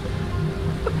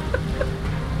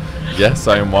 Yes,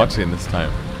 I am watching this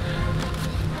time.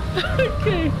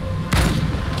 Okay.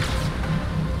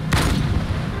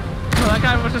 Well, that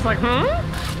guy was just like, hmm?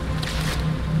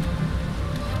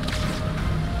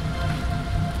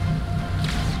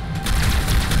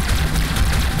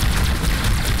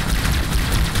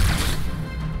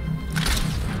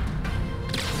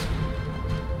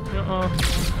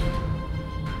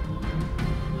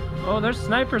 Oh, there's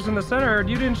snipers in the center.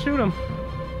 You didn't shoot them.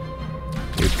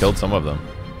 We've killed some of them.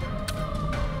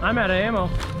 I'm out of ammo.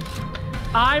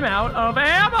 I'm out of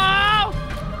ammo!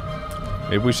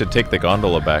 Maybe we should take the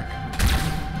gondola back.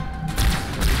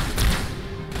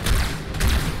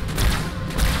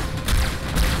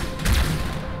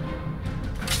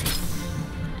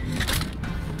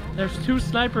 There's 2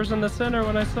 snipers in the center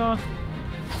when I saw.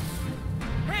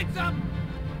 Hands up!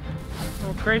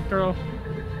 Oh, great throw.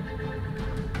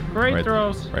 Great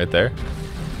throws. Right there.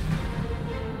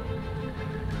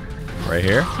 Right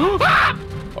here?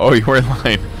 Oh, you were in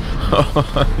line.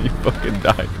 You fucking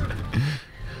died.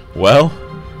 Well,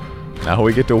 now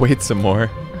we get to wait some more.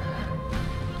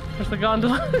 There's the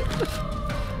gondola.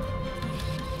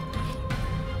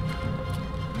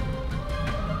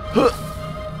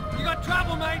 You got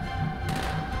trouble, mate.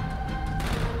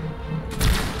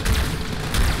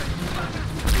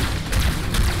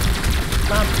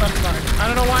 I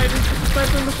don't know why there's a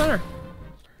sniper in the center.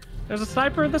 There's a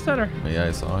sniper in the center. Yeah,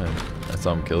 I saw him. I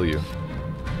saw him kill you.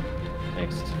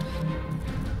 Next.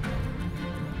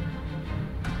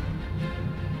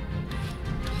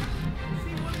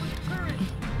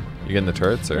 You getting the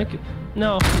turret, sir? Thank you.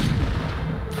 No.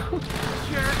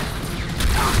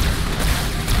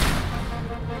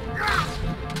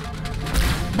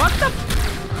 What the?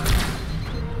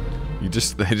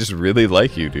 They just really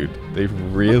like you, dude. They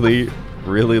really,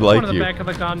 really Go like to the you. back of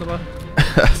the gondola.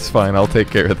 That's fine. I'll take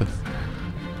care of this.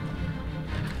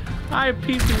 I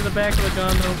pieced into the back of the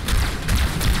gondola.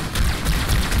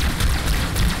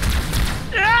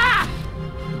 Ah!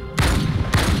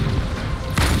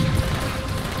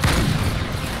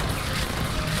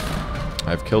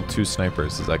 I've killed 2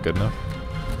 snipers. Is that good enough?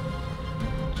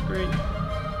 It's great. Be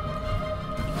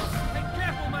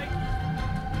careful, mate.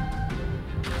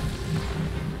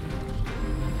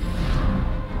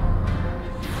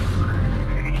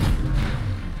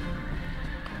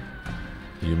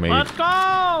 You made. Let's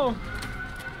go!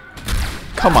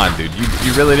 Come on, dude.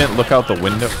 You really didn't look out the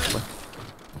window?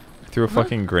 Threw a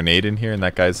fucking grenade in here and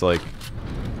that guy's like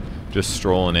just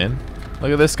strolling in.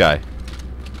 Look at this guy.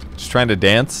 Just trying to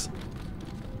dance.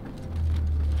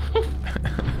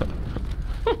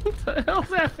 What the hell's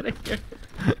happening here?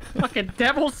 Fucking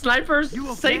devil snipers. You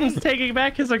okay? Satan's taking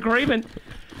back his agreement.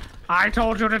 I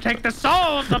told you to take the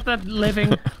souls of the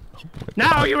living.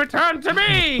 Now you return to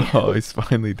me! Oh, he's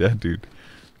finally dead, dude.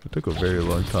 It took a very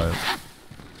long time.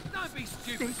 Don't be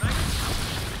stupid, mate.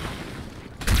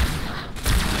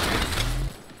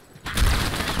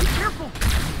 Be careful.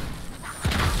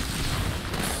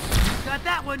 Got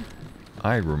that one.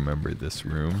 I remember this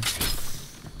room.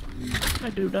 I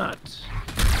do not.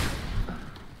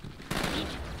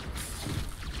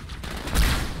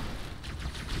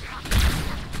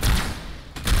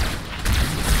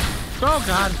 Oh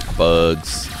god.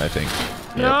 Bugs, I think.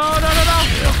 No, Yep. no, no, no.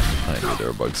 Yeah, I knew there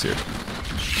were bugs here.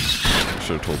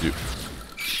 Should have told you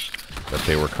that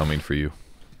they were coming for you.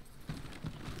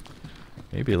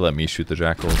 Maybe let me shoot the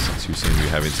jackals since you seem to be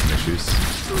having some issues.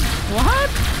 What?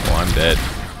 Oh, I'm dead.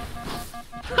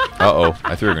 Uh-oh,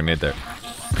 I threw a grenade there.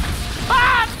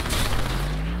 Ah!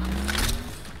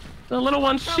 The little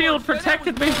one's shield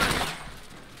protected me.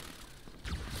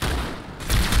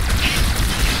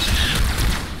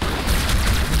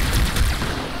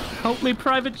 Help me,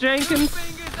 Private Jenkins.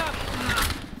 Fingers up.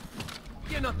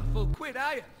 You're not the full quid,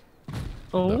 are you? The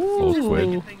full Oh.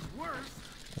 quid. Things worse.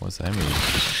 What's that mean?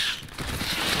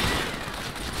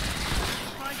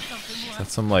 Find something more. Is that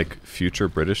some like future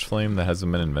British flame that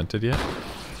hasn't been invented yet?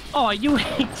 Oh, you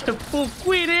ain't the full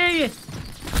quid, are you?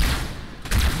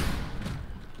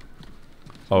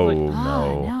 Oh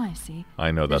Now no. I see.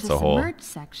 I know There's that's a hole. submerged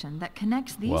section that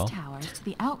connects these Well. towers to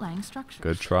the outlying structures.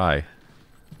 Good try.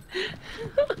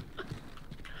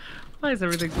 Why is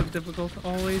everything so difficult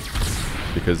always?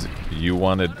 Because you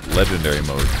wanted legendary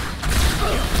mode.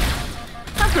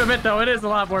 I have to admit though, it is a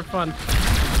lot more fun. I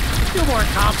feel more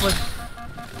accomplished.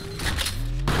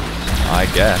 I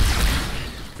guess.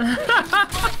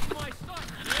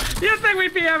 You think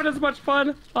we'd be having as much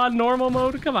fun on normal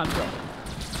mode? Come on, bro.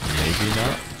 Maybe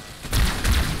not.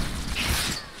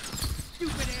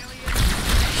 Stupid alien.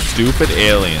 Stupid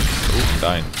aliens. Oh, I'm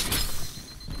dying.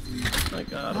 My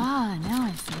god. Ah, now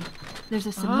I see. There's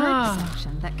a submerged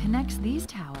section that connects these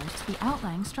towers to the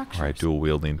outlying structures. Alright, dual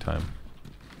wielding time.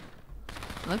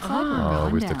 Looks like we're Oh,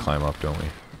 going we have to down. climb up, don't we?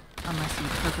 Unless you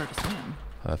prefer to swim.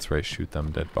 That's right, shoot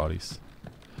them dead bodies.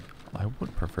 I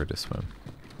would prefer to swim.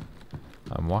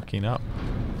 I'm walking up.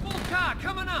 Full car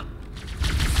coming up.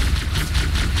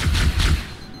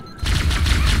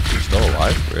 You're still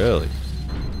alive? Really?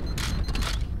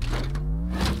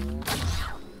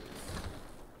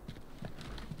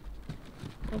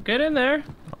 Well, get in there.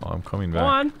 Oh, I'm coming Go back.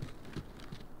 on.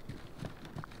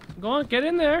 Go on, get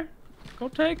in there. Go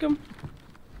take him.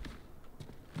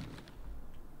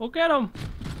 Go get him.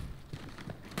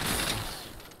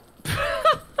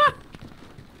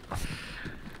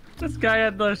 This guy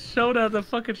had the showdown, the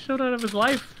fucking showdown of his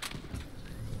life.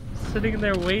 Sitting in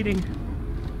there waiting.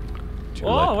 Did you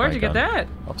Oh, like where'd my you get gun? that?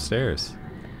 Upstairs.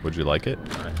 Would you like it?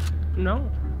 No.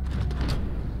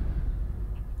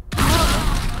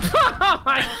 Oh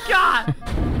my god!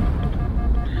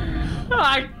 Oh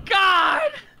my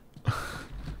God!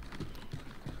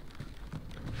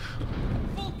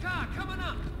 Full car coming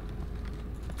up.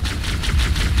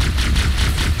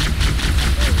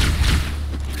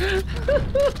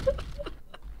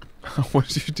 What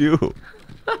did you do?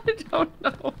 I don't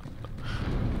know.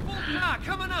 Full car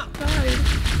coming up. Died.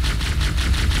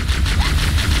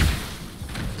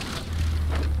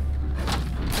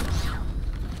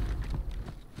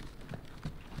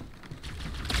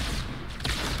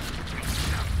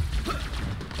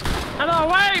 Hello,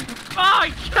 wait! Oh,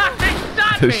 God, they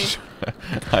shot me!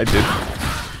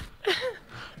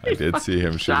 I did see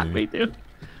him Shot shooting me, dude.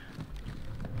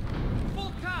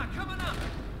 Full car coming up.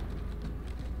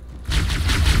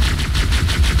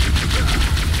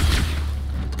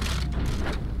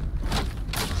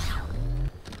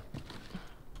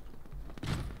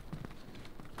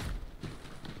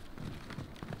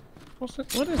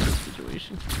 What is this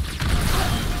situation?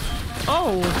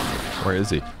 Oh! Where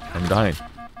is he? I'm dying.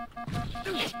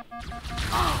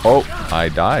 Oh, I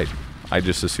died. I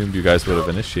just assumed you guys would have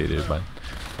initiated, but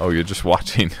oh, you're just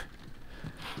watching.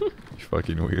 You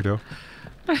fucking weirdo.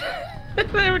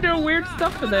 They were doing weird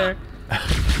stuff in there.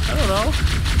 I don't know.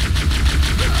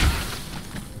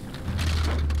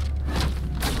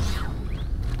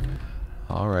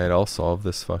 All right, I'll solve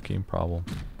this fucking problem.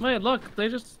 Wait, look, they're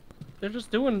just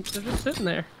sitting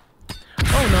there.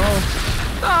 Oh no.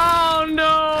 Oh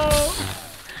no!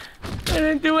 They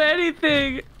didn't do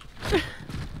anything!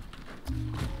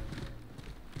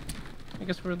 I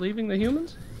guess we're leaving the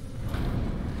humans?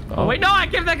 Oh wait, no, I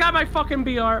give that guy my fucking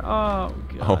BR. Oh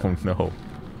god. Oh no.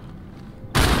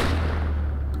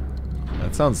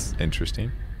 That sounds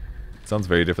interesting. It sounds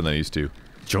very different than it used to.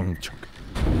 Chung chung.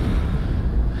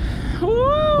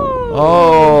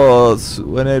 Oh, it's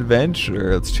an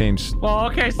adventure. Let's change. Well,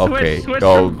 okay, switch.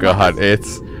 Oh god,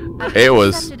 it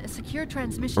was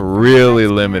really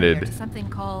limited. To something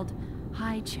called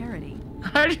high charity.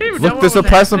 I didn't even Look, know there's a what was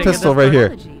plasma happening in pistol this right here.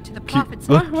 To the Keep- prophets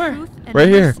look, of where? truth and Right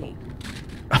here. mercy.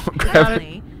 Grab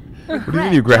it. What do you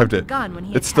mean you grabbed it?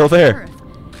 It's still there.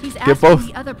 He's Get asking both.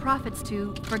 the other prophets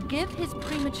to forgive his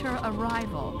premature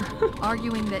arrival,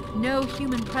 arguing that no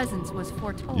human presence was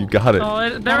foretold. You got it. Oh,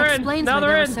 That they're in. explains Now why there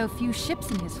they're were in. so few ships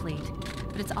in his fleet.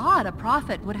 But it's odd a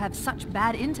prophet would have such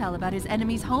bad intel about his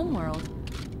enemy's homeworld.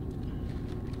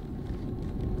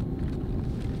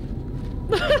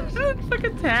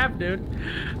 Fucking tab, dude.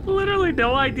 Literally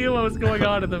no idea what was going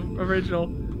on in the original.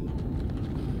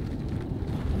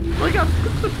 Look up.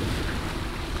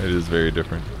 It is very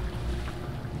different.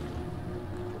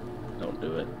 Don't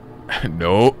do it.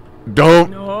 No.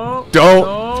 Don't. No. Don't.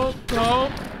 No. No.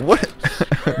 What?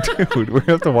 Dude, we're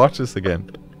gonna have to watch this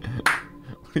again.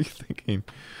 What are you thinking?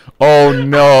 Oh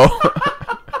no.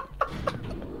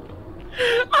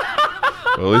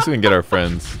 Well, at least we can get our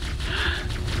friends.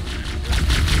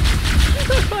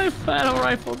 My battle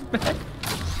rifle's back.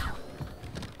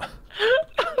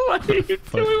 What are you doing?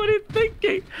 What are you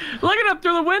thinking? Look at them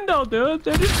through the window, dude.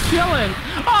 They're just chilling.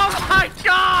 Oh my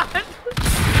god!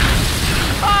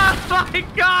 Oh my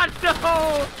god,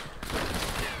 no!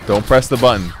 Don't press the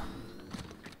button.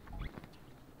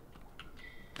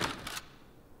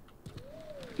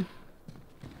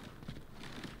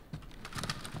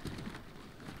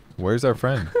 Where's our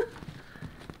friend?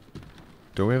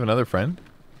 Don't we have another friend?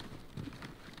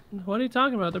 What are you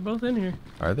talking about? They're both in here.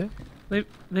 Are they?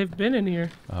 They've been in here.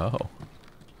 Oh.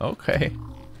 Okay.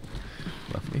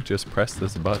 Let me just press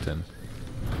this button.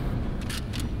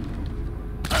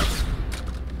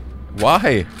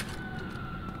 Why?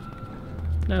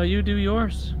 Now you do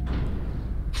yours.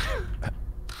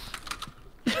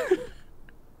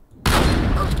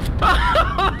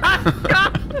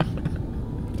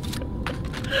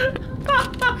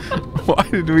 Why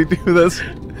did we do this?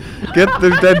 Get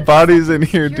the dead bodies in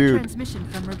here, Secure dude. transmission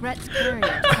from Regret's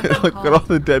carrier, Look at all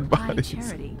the dead high bodies.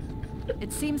 charity.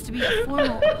 It seems to be a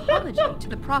formal apology to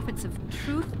the prophets of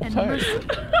truth and Why? mercy.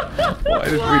 Why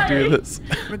did we do this?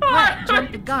 Regret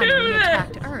jumped the gun when he do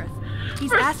attacked this? Earth.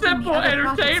 He's For asking simple the other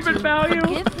prophets entertainment to value?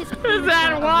 forgive his Is that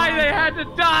premature why they arrival, had to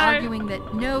die? arguing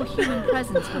that no human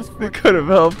presence was They foretold. could have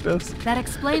helped us. That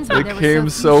explains why They there came were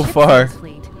so so few far. ships in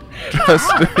his fleet. Just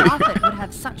Odd to a prophet would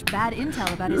have such bad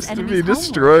intel about his just to enemy's be homeworld.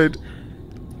 destroyed.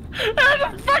 There's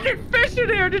a fucking fish in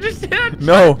here. Did you see that?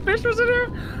 No. Fish was in here?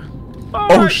 Oh,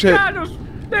 Oh, my shit. God.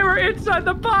 They were inside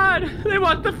the pod. They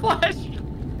want the flesh.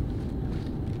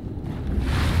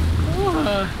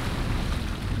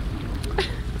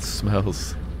 It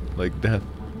smells like death.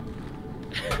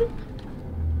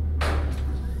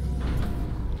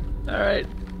 Alright.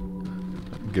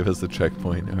 Give us the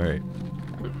checkpoint. Alright.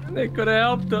 They could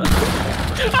have helped us.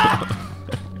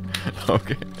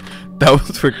 Okay. That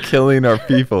was for killing our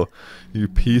people. You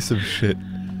piece of shit.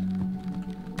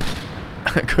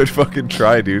 Good fucking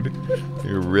try, dude.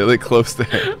 You're really close there.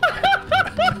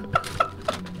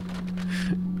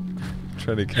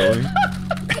 Trying to kill him.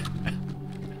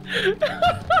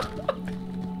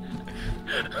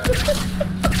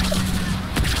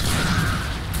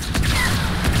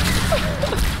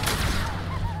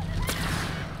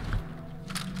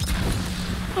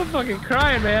 I'm fucking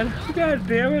crying, man. God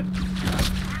damn it.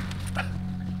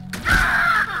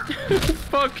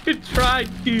 Fucking try,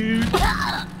 dude.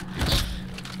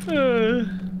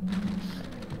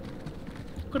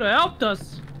 Could have helped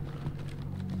us.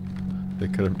 They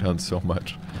could have done so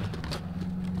much.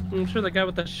 I'm sure the guy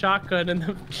with the shotgun and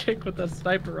the chick with the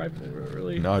sniper rifle were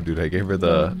really. No, dude, I gave her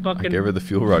the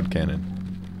fuel rod cannon.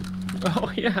 Oh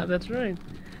yeah, that's right.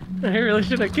 I really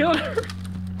should have killed her.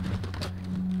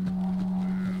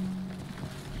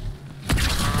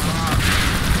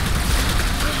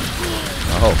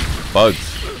 Oh,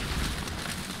 bugs.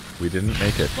 We didn't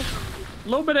make it. A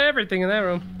little bit of everything in that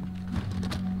room.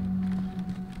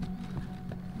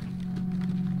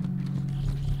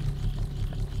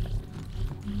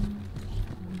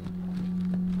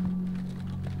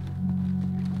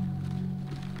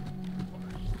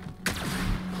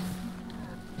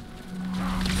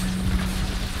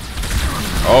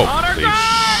 Oh, holy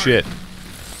shit.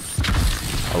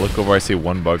 I look over, I see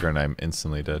one bugger, and I'm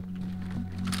instantly dead.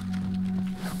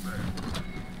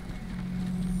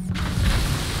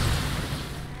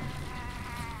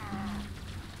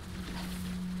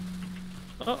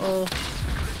 Uh-oh.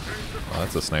 Oh,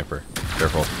 that's a sniper.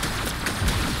 Careful.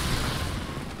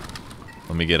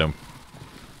 Let me get him.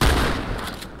 Did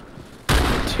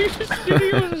you just shoot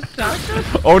him with a shotgun?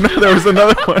 Oh no, there was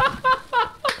another one.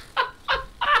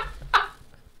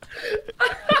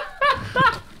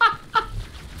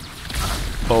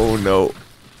 Oh no.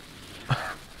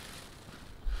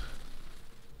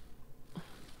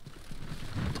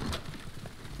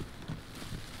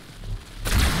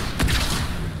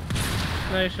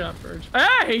 Nice shot, Purge.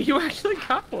 Hey, you actually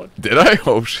got one. Did I?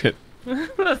 Oh shit.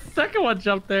 The second one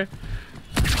jumped there.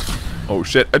 Oh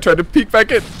shit, I tried to peek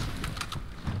back in.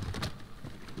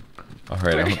 Where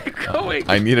are Alright, you going?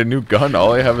 I need a new gun.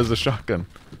 All I have is a shotgun.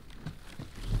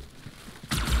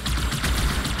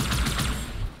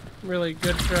 Really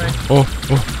good try. Oh,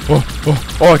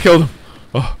 I killed him.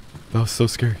 Oh, that was so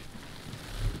scary.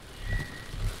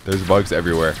 There's bugs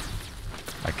everywhere.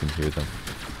 I can hear them.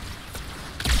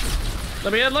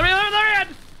 Let me in, let me in, let me in!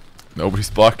 Nobody's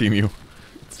blocking you.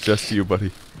 It's just you,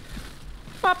 buddy.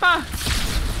 Papa!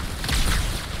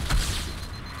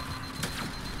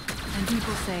 And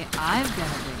people say I've got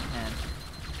a big head.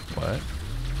 What?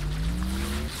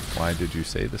 Why did you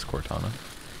say this, Cortana?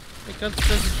 Because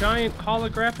there's a giant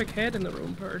holographic head in the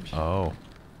room, Purge. Oh.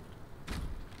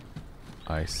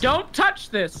 I see. Don't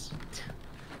touch this!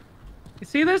 You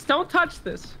see this? Don't touch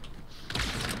this.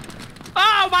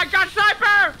 Oh my god,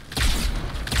 sniper!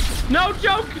 No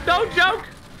joke! No joke!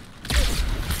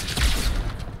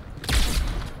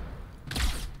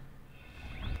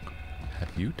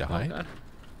 Have you died? Oh, God.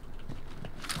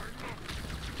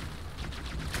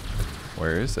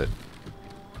 Where is it?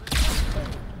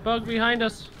 Bug behind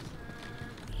us.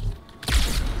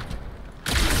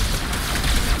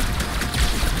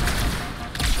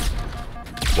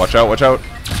 Watch out, watch out!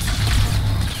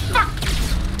 Fuck!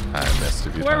 I missed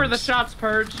a few Where were the times. shots,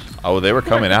 Purge? Oh, they were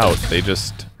coming out. They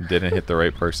just didn't hit the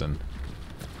right person.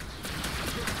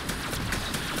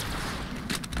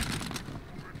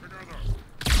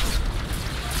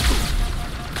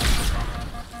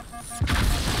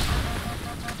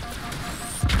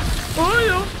 Oh,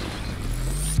 yeah.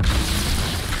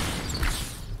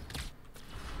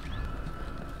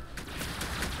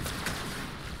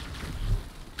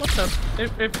 What the?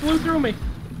 It flew through me.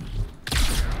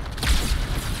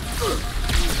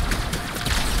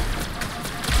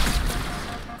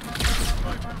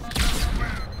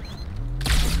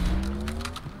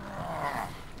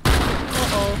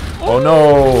 Oh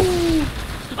no!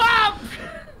 Ah!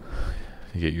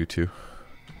 You get you too.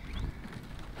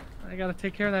 I gotta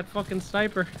take care of that fucking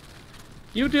sniper.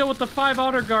 You deal with the 5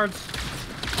 outer guards.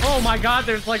 Oh my god,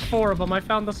 there's like 4 of them. I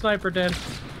found the sniper dead.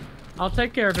 I'll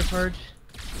take care of it, Purge.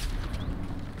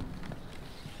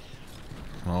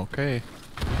 Okay.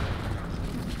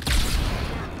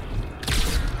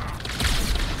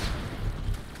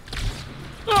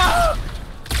 Ah!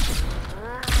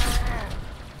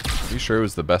 You sure it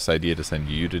was the best idea to send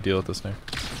you to deal with this now?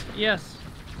 Yes.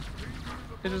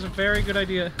 It is a very good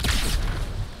idea.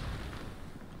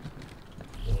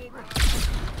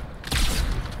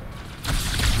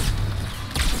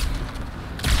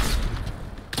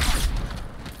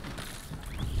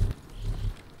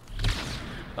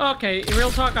 Okay,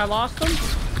 real talk, I lost them.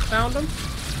 Found them.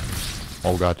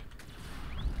 Oh god.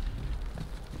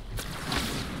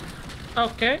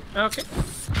 Okay, okay.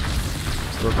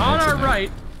 Still On grenades our in there.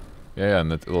 right. Yeah, in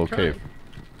the little Trying. cave.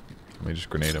 Let me just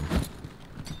grenade him.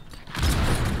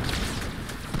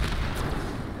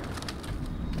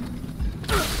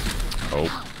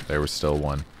 Oh, there was still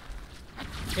one.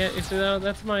 Yeah, you see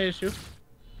that's my issue.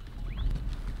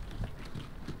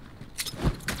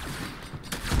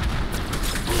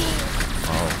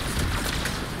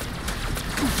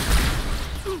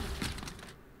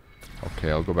 Okay,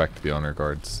 I'll go back to the honor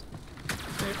guards.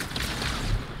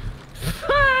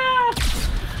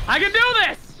 I can do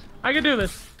this! I can do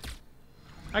this.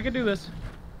 I can do this.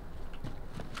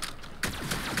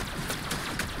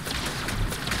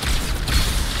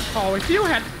 Oh, if you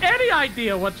had any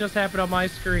idea what just happened on my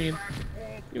screen,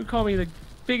 you would call me the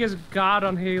biggest god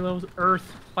on Halo's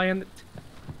Earth planet.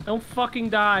 Don't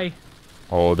fucking die.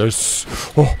 Oh, there's...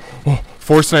 Oh,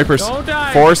 4 snipers. Don't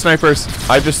die. 4 snipers.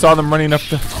 I just saw them running up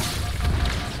the...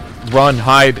 Run,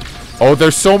 hide. Oh,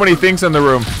 there's so many things in the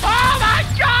room. Oh my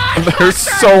god! There's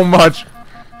so much.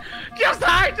 Just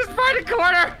hide! Just find a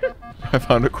corner! I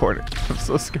found a corner. I'm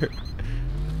so scared.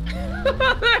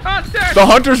 The hunter! The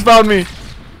hunters found me.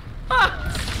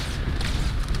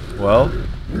 Well,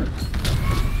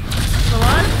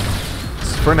 Alive?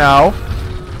 for now.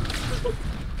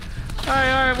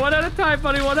 Alright, one at a time,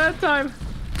 buddy, one at a time.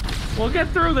 We'll get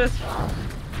through this.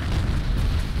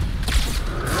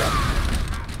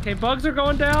 Okay, bugs are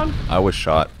going down. I was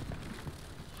shot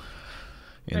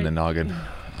in the noggin.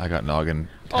 I got noggin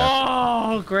tapped.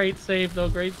 Oh, great save, though,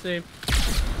 great save.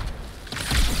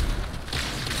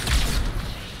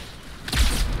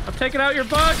 I'm taking out your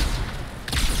bugs.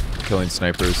 Killing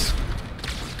snipers.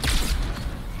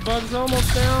 Bugs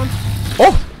almost down.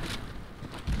 Oh!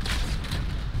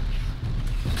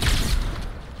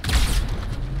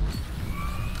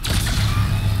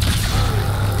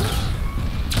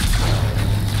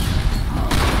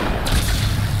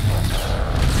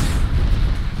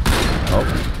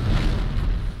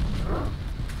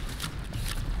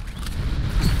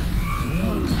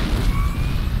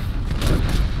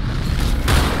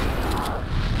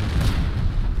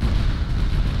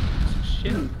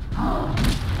 Shit.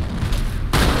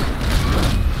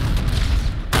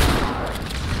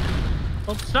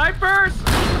 Oh, snipers!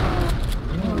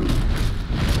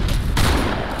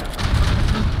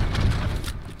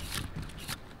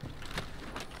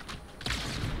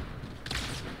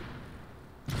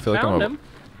 I feel like Found him.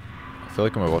 I feel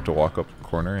like I'm about to walk up the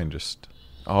corner and just...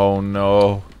 Oh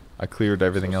no. I cleared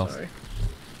everything else. Sorry.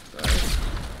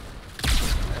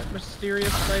 That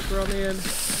mysterious sniper on the end.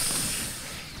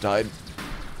 Died.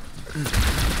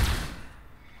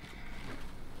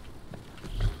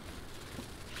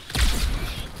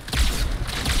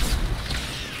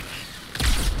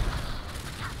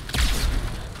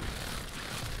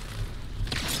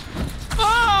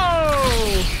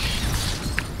 Oh!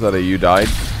 Is that a you died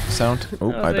sound?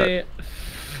 Oh, I died.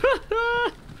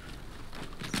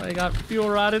 I got fuel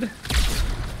rotted.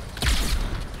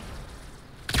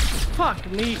 Fuck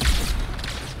me.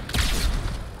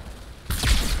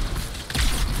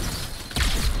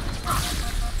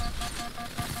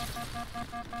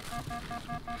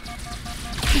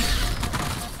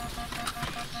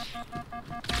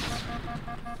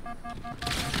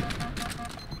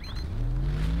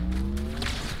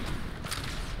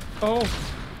 Oh.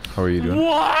 How are you doing?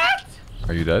 What?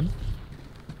 Are you dead?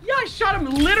 Yeah, I shot him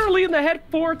literally in the head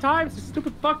 4 times. The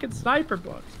stupid fucking sniper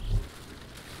bugs.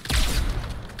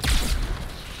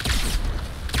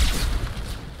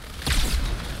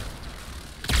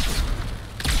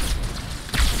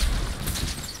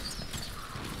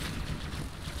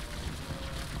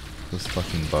 This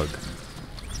fucking bug.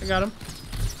 I got him.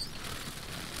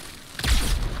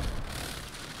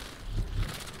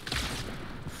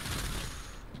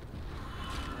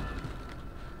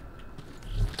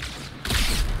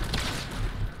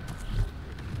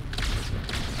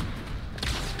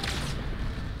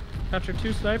 Capture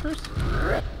 2 snipers?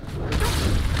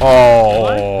 Oh,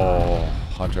 What?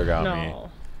 Hunter got me. No.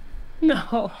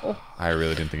 No. I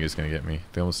really didn't think he was gonna get me.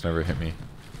 They almost never hit me.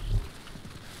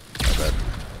 My bad.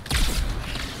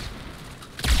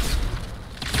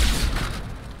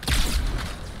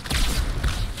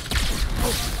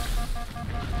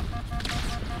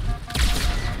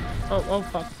 Oh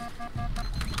fuck.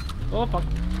 Oh fuck.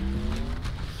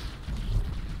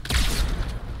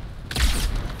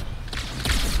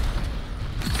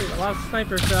 Dude, a lot of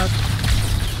sniper shots.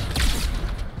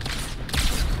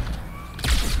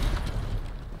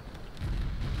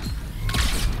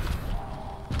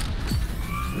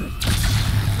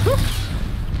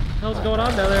 hell's going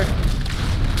on down there?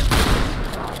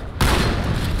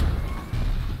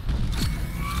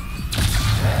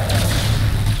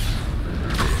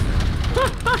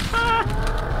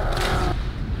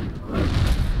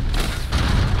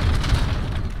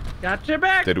 Got your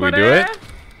back, Did we buddy. do it?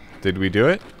 Did we do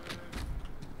it?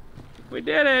 We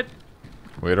did it.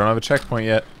 We don't have a checkpoint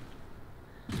yet.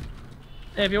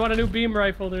 Hey, if you want a new beam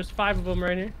rifle, there's 5 of them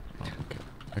right here. Oh, okay.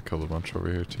 I killed a bunch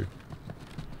over here too.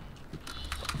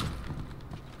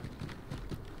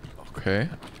 Okay.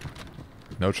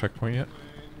 No checkpoint yet.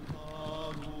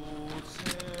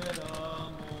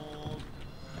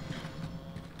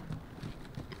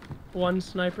 One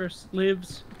sniper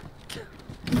lives.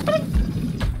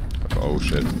 Oh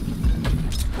shit.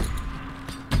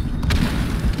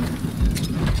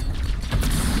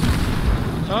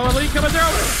 Oh, elite coming through!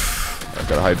 I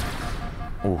gotta hide.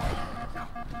 Ooh.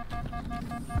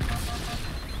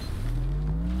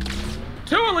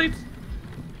 2 elites!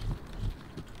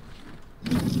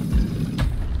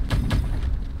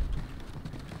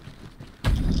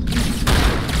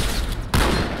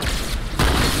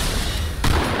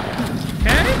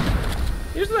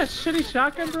 Okay? Using that shitty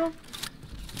shotgun, bro?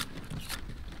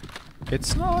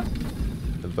 It's not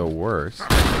the worst.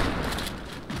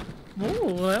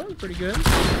 Ooh, that was pretty good.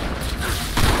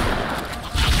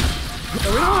 So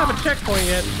we don't have a checkpoint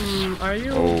yet. Are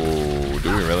you? Oh, do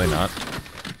we really not?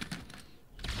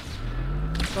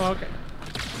 Oh, okay.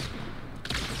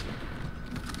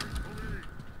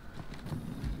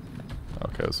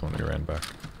 Okay, this one we ran back.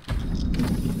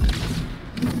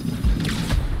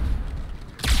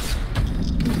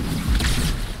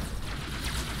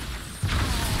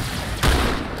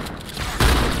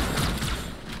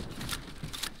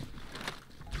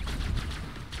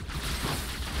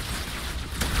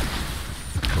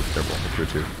 Careful, look here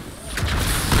too.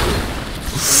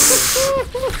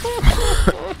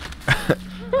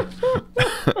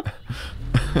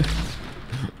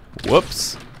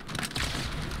 Whoops.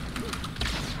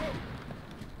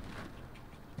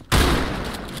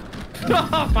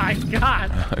 Oh my god!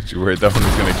 You worried that one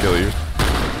was gonna kill you?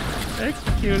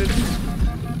 Executed.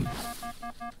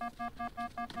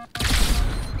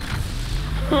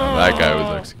 That guy was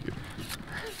executed.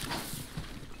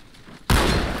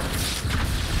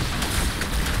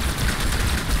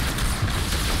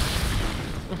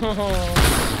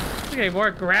 Oh, okay, more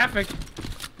graphic.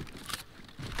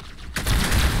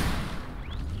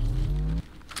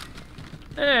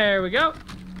 There we go.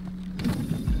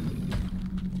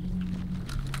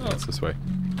 Oh. That's this way.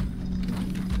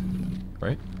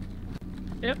 Right?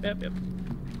 Yep.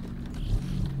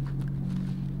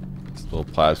 This little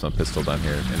plasma pistol down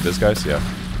here. And this guy's, yeah.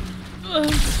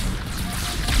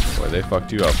 Boy, they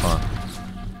fucked you up, huh?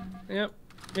 Yep.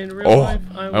 In real Oh, life,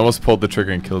 I almost pulled the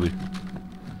trigger and killed you.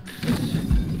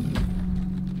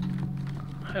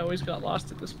 I always got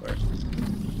lost at this part.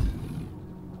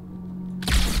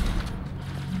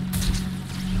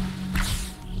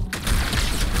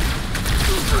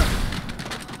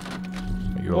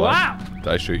 Are you alive? Wow! Did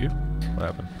I shoot you? What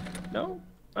happened? No,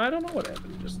 I don't know what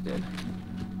happened. Just did.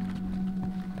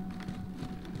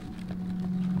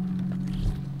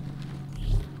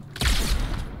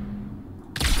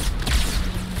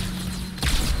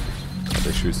 God,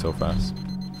 they shoot so fast.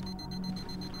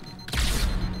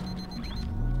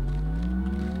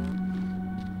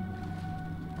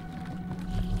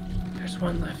 There's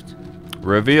one left.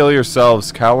 Reveal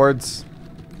yourselves, cowards.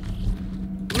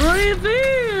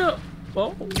 Reveal!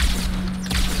 Oh.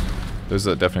 There's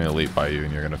a definitely elite by you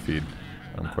and you're gonna feed.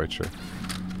 I'm quite sure.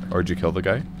 Or did you kill the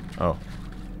guy? Oh.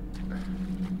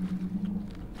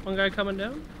 One guy coming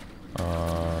down.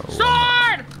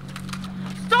 Sword!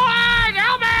 Sword!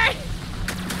 Help me!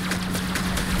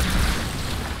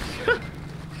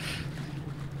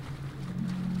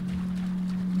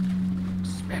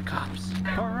 Spec Ops.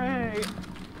 Hooray!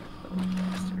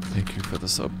 Thank you for the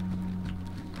sub.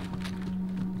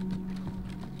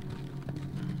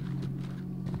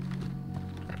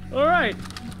 All right.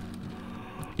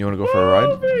 You wanna go for a ride?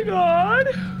 Moving on.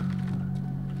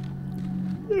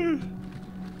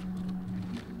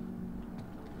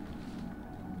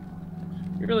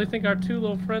 You really think our 2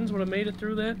 little friends would have made it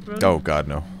through that, bro? Oh god,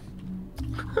 no.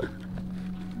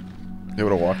 They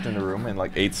would have walked in the room and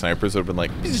like 8 snipers would have been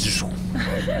like.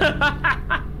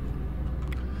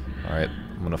 Alright,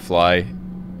 I'm gonna fly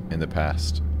in the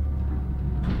past.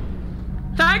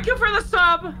 Thank you for the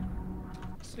sub.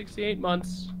 68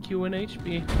 months. Q and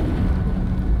HB.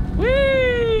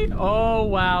 Whee! Oh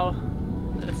wow.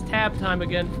 It's tab time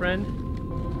again, friend.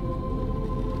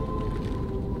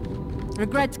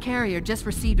 Regrets carrier just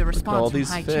received a response all from these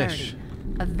High fish. Charity.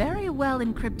 A very well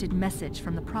encrypted message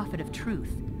from the Prophet of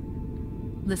Truth.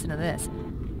 Listen to this.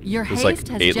 Your There's haste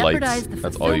like has 8 lights. jeopardized the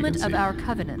That's all you can fulfillment of see. our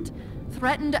covenant,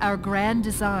 threatened our grand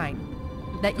design.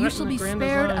 That you Threatened shall the be grand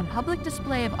spared design. a public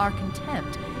display of our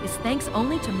contempt is thanks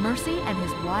only to Mercy and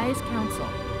his wise counsel.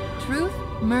 Truth,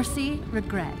 Mercy,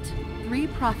 Regret. 3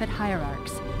 prophet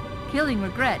hierarchs. Killing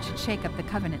Regret should shake up the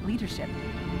covenant leadership.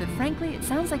 But frankly, it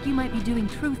sounds like you might be doing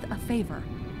Truth a favor.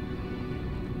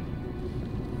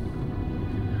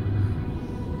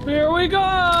 Here we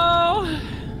go!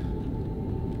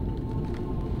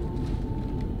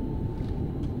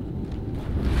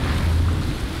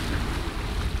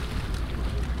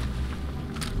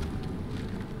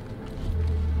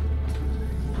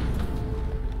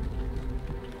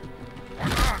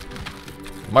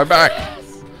 My back!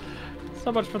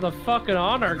 So much for the fucking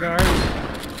honor guard.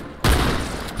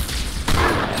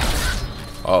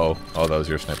 Uh-oh. Oh, that was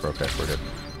your sniper. Okay, we're good.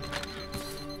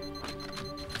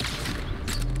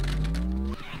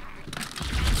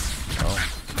 Oh.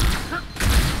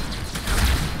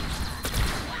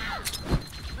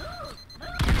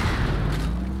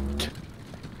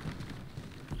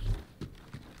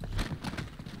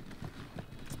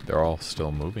 They're all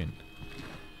still moving.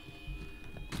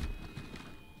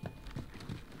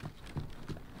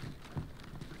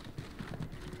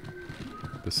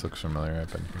 This looks familiar.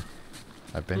 I've been here.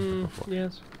 I've been here before.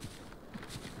 Yes.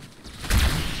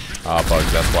 Ah,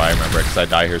 bugs. That's why I remember it, because I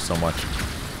die here so much.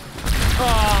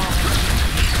 Oh.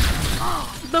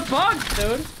 The bugs,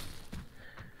 dude.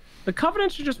 The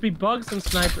Covenant should just be bugs and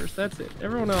snipers. That's it.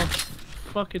 Everyone else,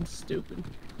 fucking stupid.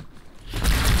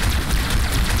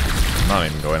 I'm not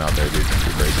even going out there, dude. It's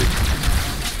too crazy.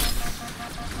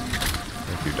 I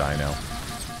think you die now.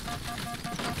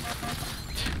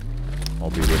 I'll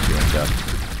be with you in death.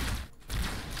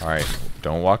 Alright,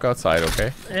 don't walk outside,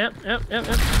 okay? Yep.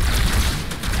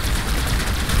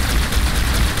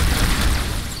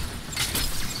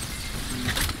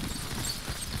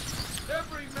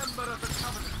 Every member of the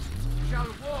Covenant shall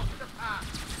walk the path.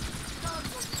 None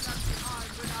will be left behind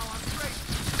without our great.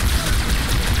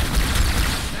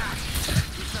 That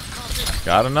is the prophet,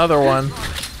 Got another one. and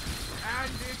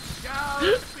it shall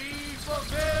be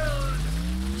fulfilled.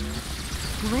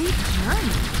 Great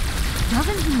journey.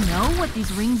 Doesn't he know what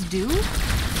these rings do?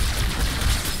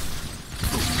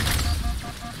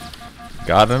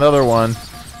 Got another one.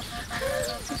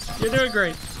 You're doing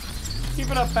great.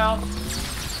 Keep it up, pal.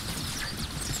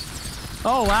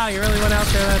 Oh wow, you really went out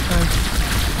there that time.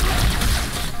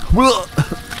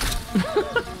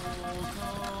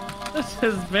 This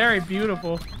is very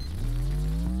beautiful.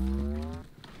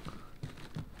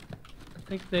 I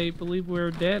think they believe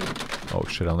we're dead. Oh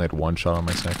shit, I only had one shot on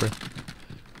my sniper.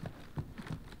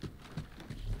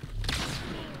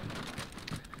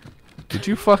 Did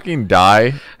you fucking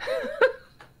die?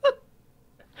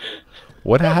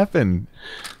 What happened?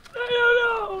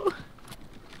 I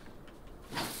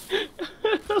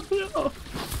don't know.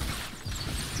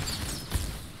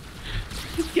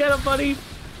 Get him, buddy.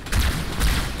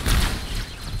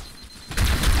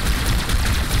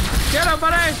 Get him,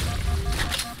 buddy.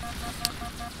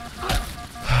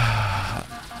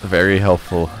 Very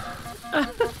helpful.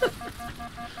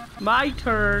 My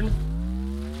turn.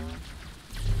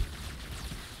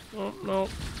 Oh, no.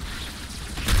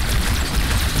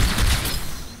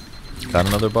 Got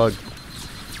another bug.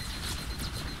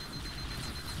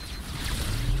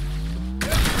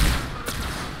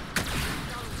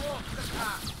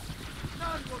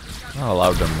 Not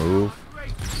allowed to move.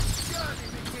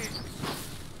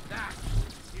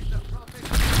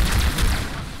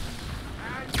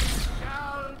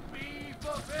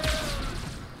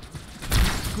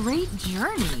 Great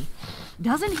journey.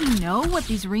 Doesn't he know what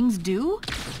these rings do?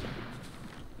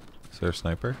 Is there a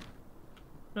sniper?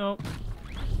 No.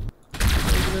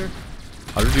 Over there.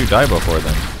 How did you die before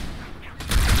then?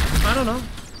 I don't know.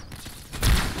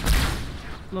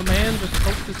 The man just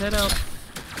poked his head out.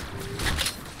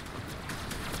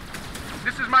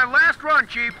 This is my last run,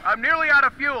 Chief. I'm nearly out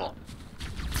of fuel.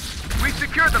 We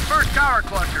secured the first tower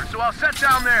cluster, so I'll set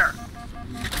down there.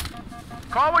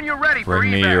 Call when you're ready for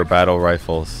Bring me evac. your battle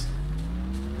rifles.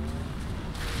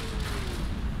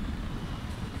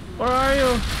 Where are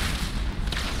you?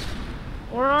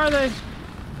 Where are they?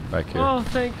 Back here. Oh,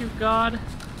 thank you, God.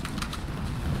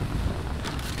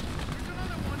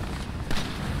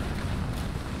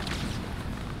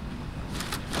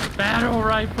 Battle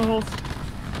rifles.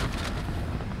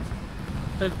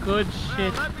 The good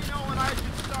shit. Let me know when I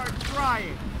should start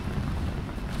trying.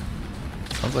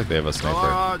 Sounds like they have a sniper.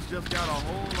 Oh, just got a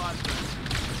whole lot better.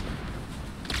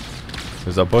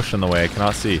 There's a bush in the way. I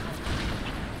cannot see.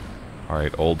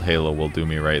 Alright, old Halo will do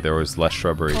me right. There was less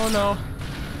shrubbery. Oh no.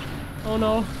 Oh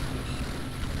no.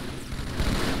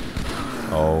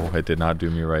 Oh, it did not do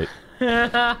me right.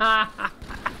 Not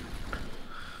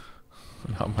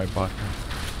my bot.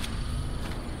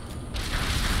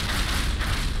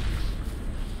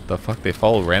 The fuck? They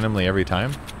fall randomly every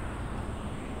time?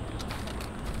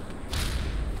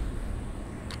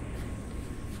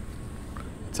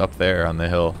 It's up there on the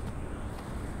hill.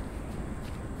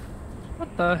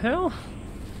 What the hell?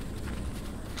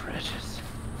 Precious.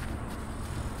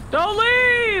 Don't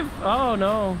leave! Oh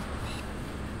no.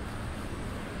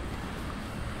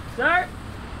 Sorry.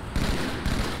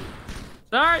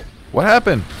 Sorry. What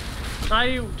happened?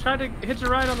 I tried to hitch a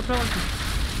ride on the pelican.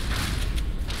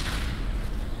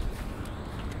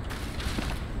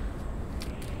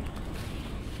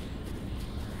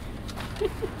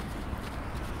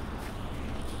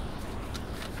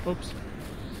 Oops.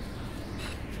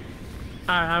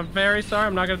 I'm very sorry.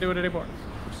 I'm not gonna do it anymore.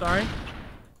 I'm sorry.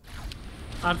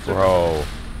 Bro,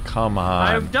 come on.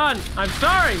 I'm done. I'm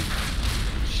sorry.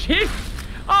 Jeez.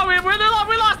 Oh,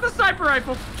 we lost the sniper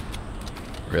rifle.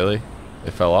 Really?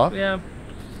 It fell off? Yeah.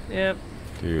 Yeah.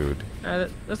 Dude.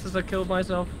 This is a kill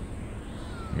myself.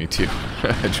 Me too.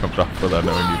 I jumped off without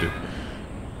knowing you did.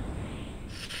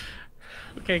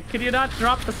 Okay, can you not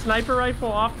drop the sniper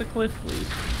rifle off the cliff, please?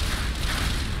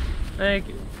 Thank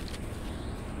you.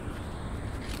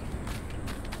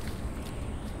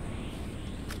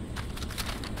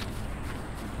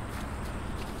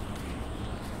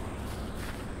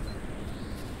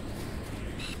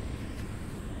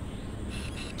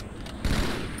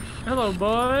 Hello,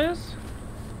 boys.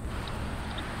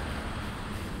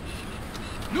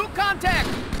 New contact!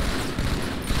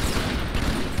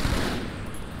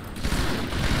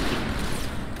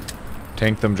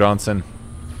 Tank them, Johnson.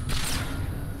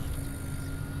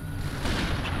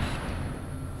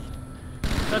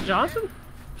 Is that Johnson?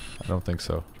 I don't think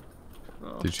so.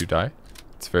 Oh. Did you die?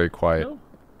 It's very quiet. No.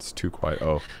 It's too quiet.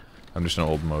 Oh, I'm just in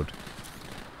old mode.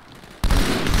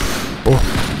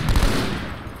 Oh!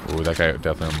 Oh, that guy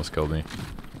definitely almost killed me.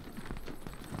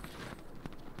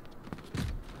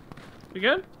 You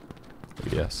good?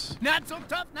 Yes. Not so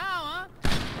tough now, huh?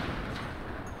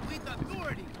 With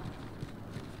authority.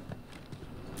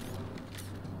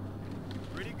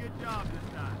 Pretty good job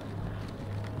this time.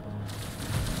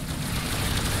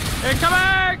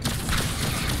 Incoming!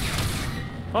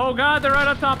 Oh god, they're right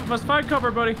on top of us. Find cover,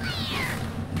 buddy.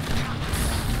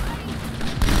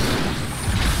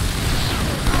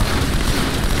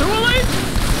 Two elite!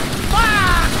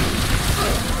 Ah!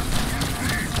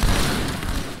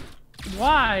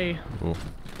 Why? Ooh.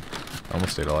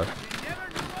 Almost stayed alive.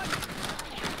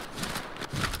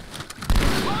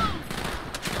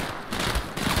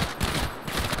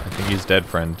 I think he's dead,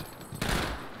 friend.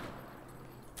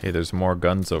 Hey, there's more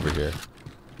guns over here.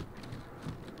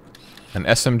 An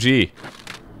SMG.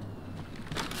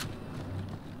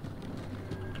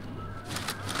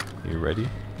 You ready?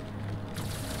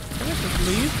 Can I just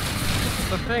leave? This is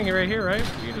the thing right here, right?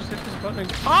 You just hit this button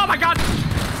and... Oh my god!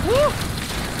 Woo!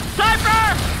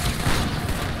 Sniper!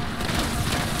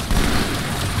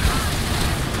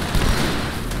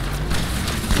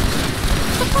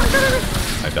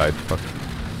 I died. Fuck.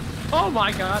 Oh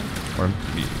my god. Or,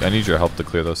 I need your help to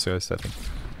clear those guys, I think.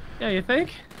 Yeah, you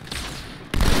think?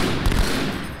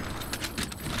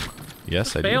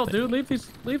 Yes, I do. Bail, dude. Leave these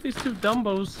two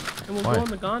dumbos, and we'll Why? go on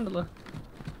the gondola.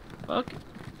 Fuck.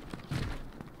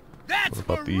 That's What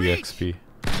about the for reach. EXP?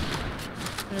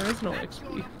 There is no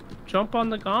XP. Jump on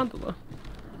the gondola.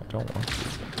 I don't want to.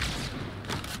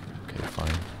 Okay, fine.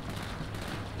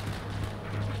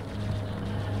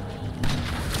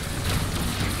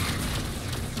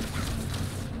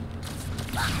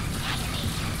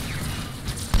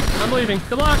 I'm leaving.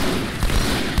 Good luck.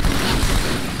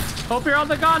 Hope you're on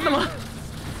the gondola.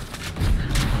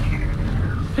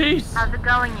 Peace. How's it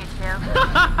going, you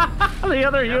two? The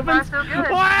other So far, humans. so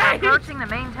good. I'm Wait! approaching the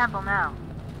main temple now.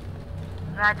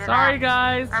 Roger Sorry, that.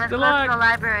 guys. I'm as Good close to the luck.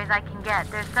 library as I can get.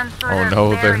 There's some sort Oh of no,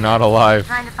 they're barrier. not alive. I'm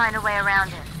trying to find a way around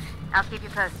it. I'll keep you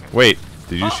posted. Wait,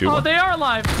 did you shoot Oh, one? they are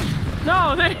alive.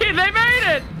 No, they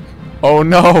made it. Oh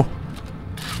no!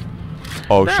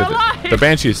 Oh They're shit, alive! the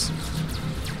Banshees.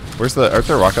 Where's the, aren't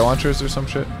there rocket launchers or some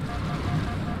shit?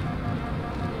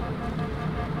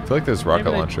 I feel like there's rocket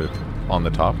Maybe they- launcher on the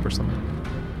top or something.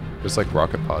 There's like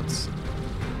rocket pods.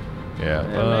 Yeah,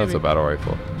 well, that's a maybe. battle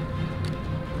rifle.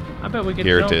 I bet we can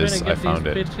Here it jump in is. and get I found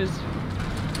these it. bitches.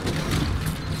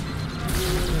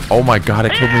 Oh my god,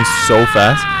 it killed me so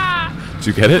fast. Ah! Did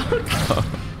you get it?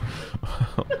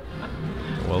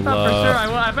 Well, Not for sure.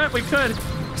 I bet we could.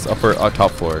 it's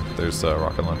top floor. There's a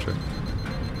rocket launcher.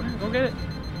 Go get it.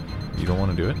 You don't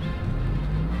want to do it?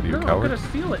 Are you a No, I'm coward? gonna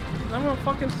steal it. I'm gonna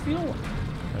fucking steal one.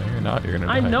 No, you're not. You're gonna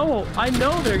die. I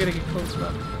know they're gonna get close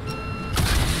enough.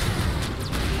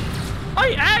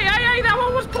 Hey, that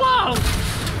one was close!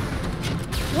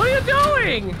 What are you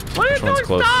doing? What are Which you one's doing?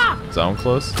 close? Stop! Is that one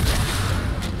close?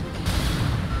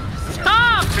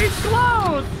 Stop! He's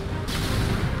close!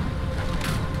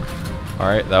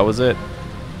 Alright, that was it.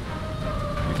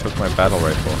 You took my battle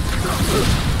rifle.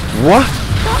 What?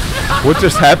 What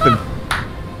just happened?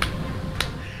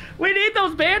 We need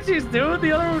those banshees, dude.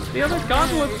 The other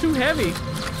goggle was too heavy.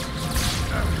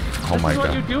 Oh my This is what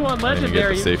god. you do on I didn't get the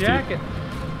legendary. You safety. jack it.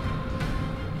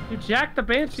 You jack the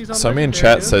banshees on Somebody in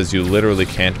legendary, chat dude. says you literally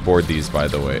can't board these, by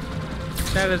the way.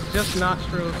 That is just not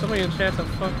true. Somebody in chat's a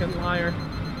fucking liar.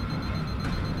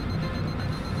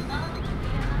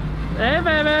 Hey,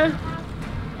 baby.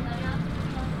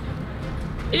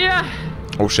 Yeah.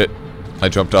 Oh shit. I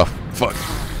jumped off. Fuck.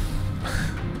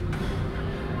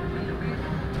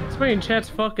 Somebody in chat's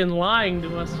fucking lying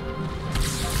to us.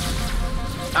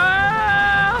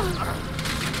 Ah!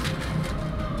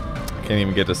 Can't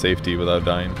even get to safety without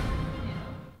dying.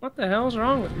 What the hell's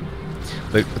wrong with you?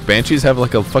 The banshees have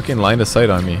like a fucking line of sight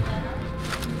on me.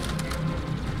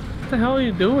 What the hell are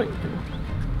you doing, dude?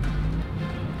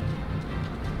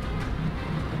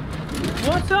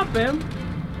 What's up, Em?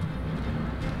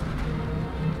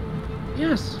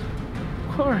 Yes,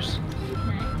 of course.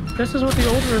 This is what the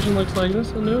old version looks like. This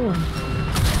is the new one.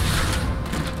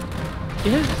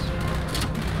 Yes.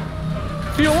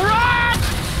 Feel right!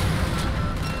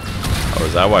 Oh,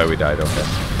 is that why we died? Okay.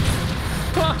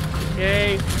 Fuck.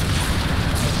 Yay.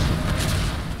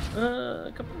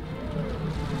 Come on.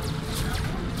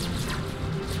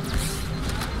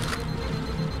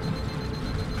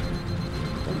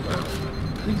 Oh, wow.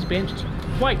 These benches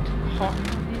are quite hot.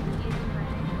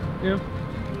 Yeah.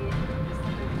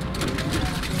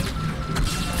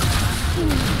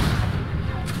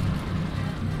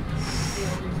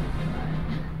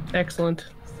 Excellent.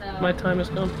 My time has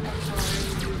come.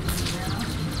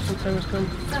 My time has come.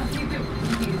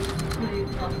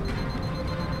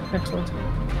 Excellent.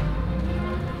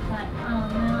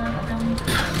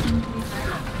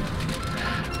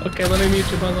 Okay, let me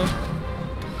mute you, by the way.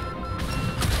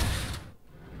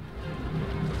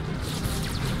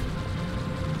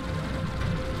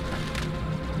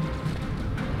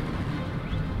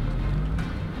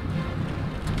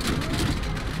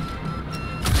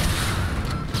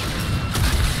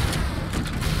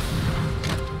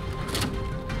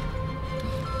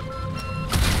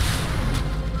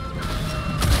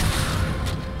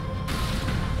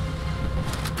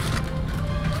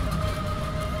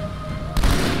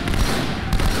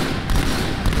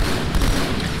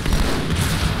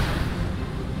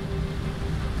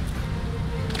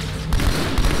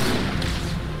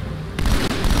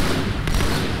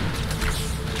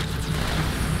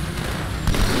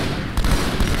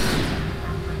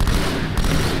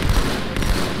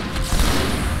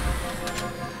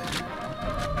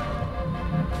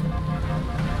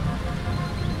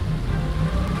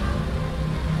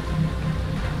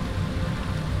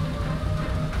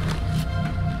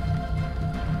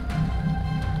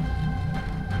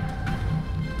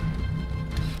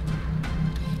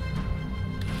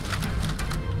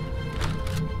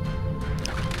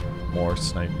 More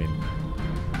sniping.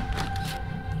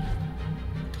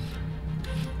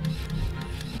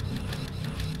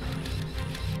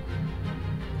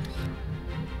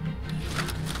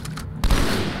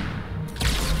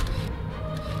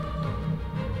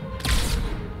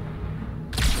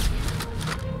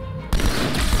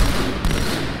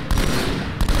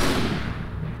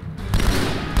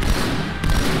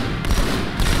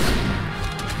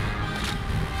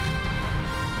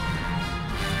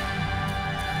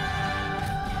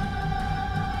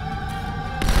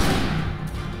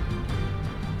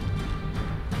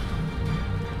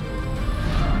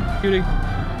 Shooting.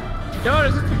 Yo,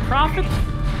 is this the prophet?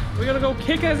 We're gonna go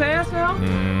kick his ass now?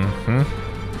 Mm-hmm.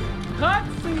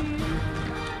 Cutscene!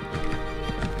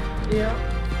 Yeah.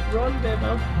 Run,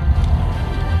 Bebo.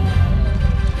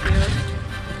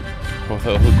 Yeah. Oh,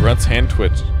 the little grunt's hand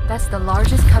twitched. That's the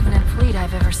largest Covenant fleet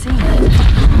I've ever seen.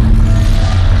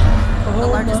 The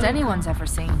largest anyone's ever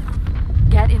seen.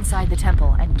 Get inside the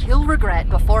temple and kill Regret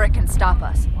before it can stop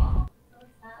us.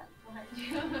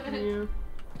 Yeah.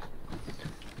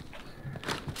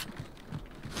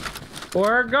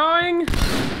 We're going.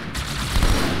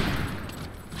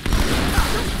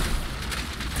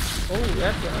 Oh,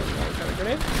 that's a long kind of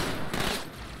grenade.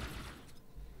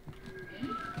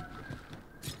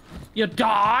 You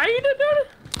died,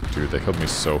 dude? Dude, they killed me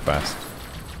so fast.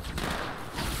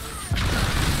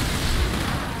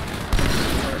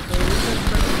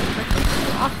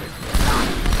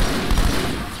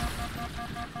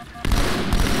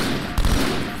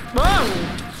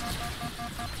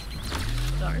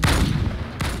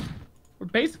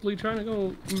 basically trying to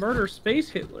go murder Space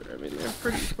Hitler. I mean, they're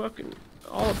pretty fucking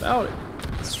all about it.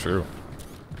 It's true.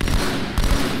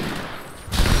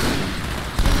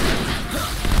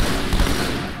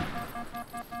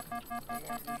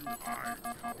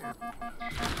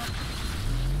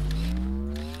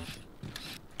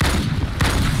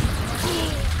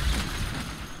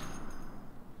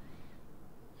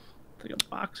 I think a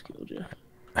box killed you.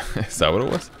 Is that what it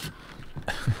was?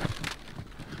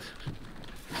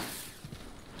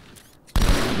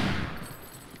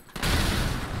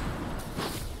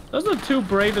 Those are the two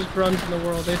bravest grunts in the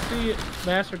world. They see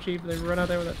Master Chief, they run out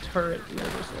there with a turret, and they're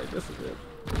just like, this is it.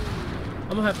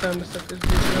 I'm gonna have time to set this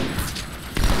dude up.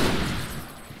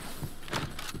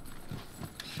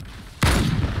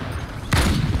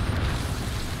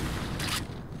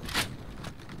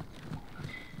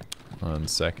 1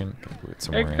 second.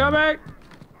 Hey, come back!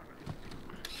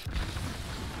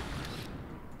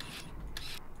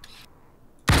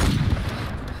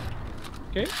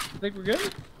 Okay, I think we're good.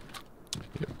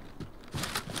 Yep.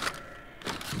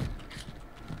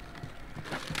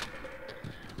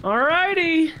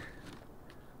 Alrighty!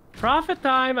 Profit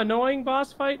time, annoying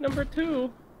boss fight number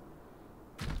 2.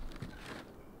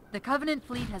 The Covenant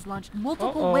fleet has launched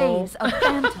multiple waves of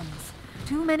phantoms.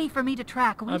 Too many for me to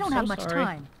track. We don't have much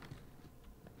time.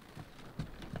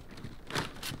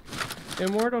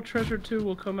 Immortal Treasure 2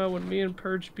 will come out when me and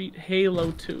Purge beat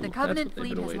Halo 2. The Covenant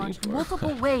fleet has launched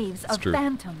multiple waves of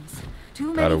phantoms. Too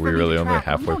God, many are we for really me to only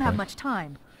track. We don't halfway have point? much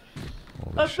time.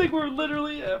 I think we're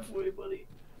literally halfway, buddy.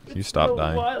 Can you stop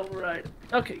dying? Wild ride.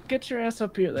 Okay, get your ass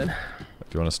up here then.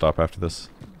 Do you want to stop after this?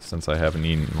 Since I haven't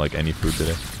eaten like any food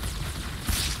today.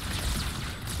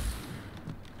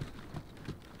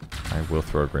 I will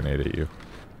throw a grenade at you.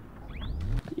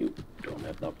 You don't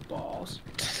have the balls.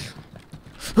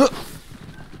 The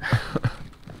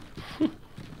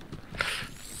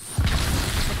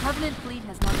Covenant fleet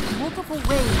has launched multiple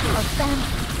waves of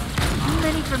phantoms. Too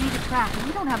many for me to track.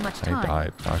 We don't have much time. I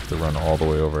died. I have to run all the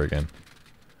way over again.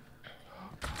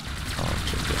 Oh,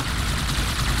 check it.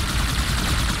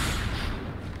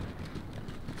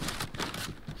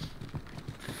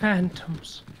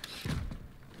 Phantoms.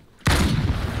 The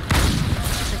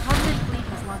Covenant fleet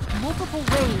has launched multiple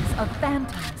waves of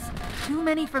phantoms. Too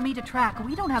many for me to track.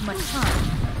 We don't have much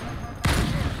time.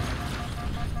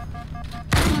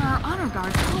 There are honor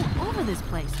guards all over this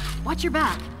place. Watch your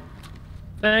back.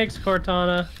 Thanks,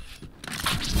 Cortana.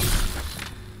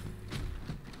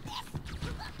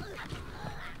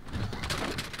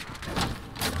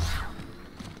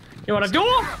 You wanna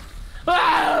duel?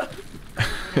 Ah!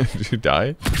 Did you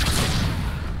die?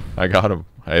 I got him.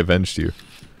 I avenged you.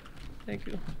 Thank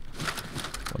you.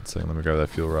 1 second, let me grab that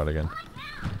fuel rod again.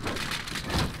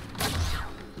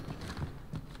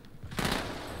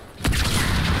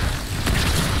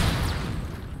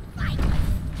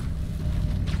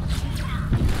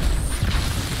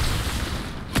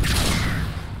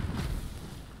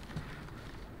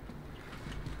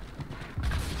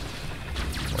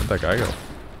 Where'd that guy go?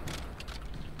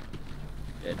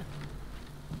 Dead.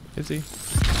 Is he?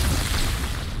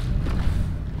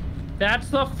 That's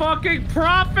the fucking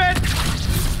prophet!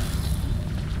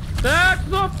 That's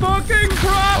the fucking prophet!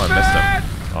 Oh, I missed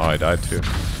him. Oh, I died too.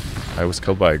 I was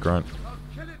killed by a grunt. I'll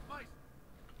kill it myself.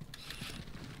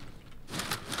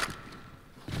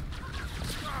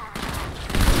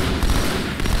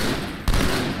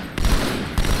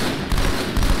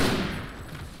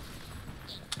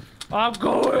 I'm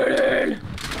going in!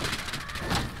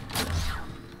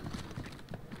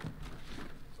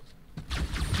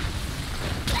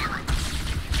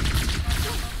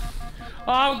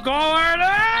 I'm going in!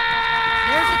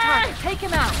 There's the target. Take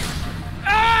him out.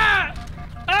 Ah!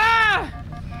 Ah!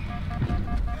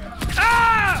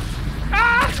 Ah!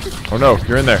 Ah! Oh no,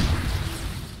 you're in there.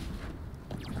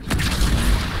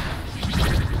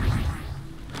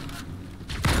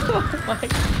 Oh my.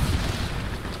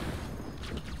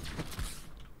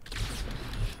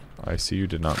 I see you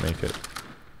did not make it.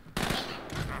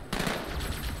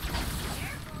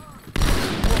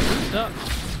 What's up?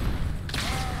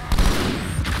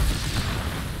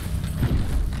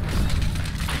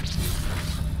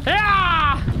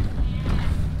 Ah!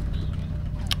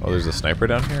 Oh, there's a sniper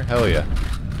down here? Hell yeah.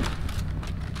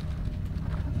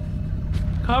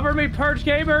 Cover me, Purge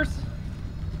Gamers!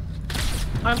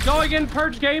 I'm going in,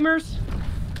 Purge Gamers!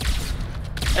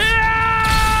 There's the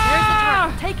Ah!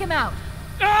 target. Take him out.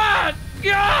 Ah!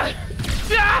 Ah!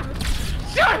 Ah!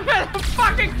 Shoot him in the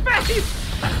fucking face!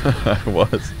 I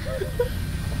was.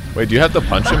 Wait, do you have to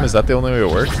punch him? Is that the only way it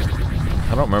works?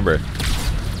 I don't remember.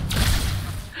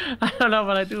 I don't know,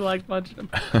 but I do like punching him.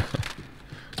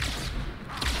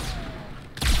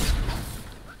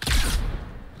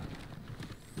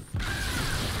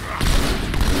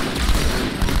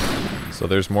 So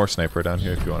there's more sniper down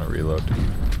here if you want to reload.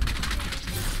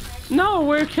 No,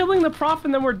 we're killing the prof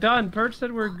and then we're done. Purge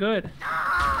said we're good.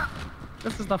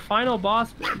 This is the final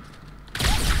boss bid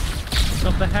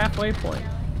of the halfway point.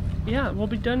 Yeah, we'll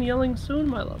be done yelling soon,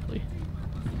 my lovely.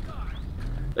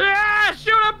 Ah!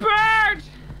 Shoot a Purge!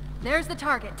 There's the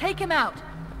target. Take him out.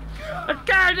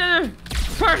 Purge,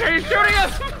 are you shooting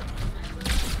us?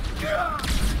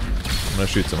 I'm gonna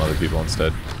shoot some other people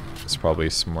instead. It's probably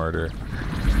smarter.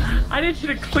 I need you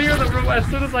to clear the room as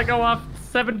soon as I go off.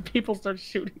 7 people start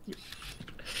shooting you.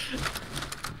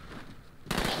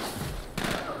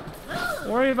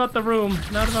 Worry about the room,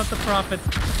 not about the profit.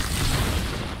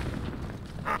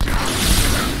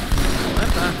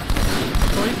 That's a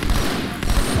choice.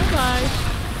 Bye-bye.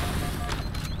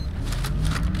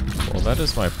 Well, that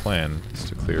is my plan, is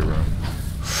to clear room.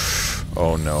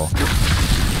 Oh no.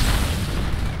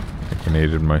 I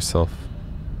grenaded myself.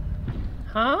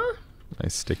 Huh? I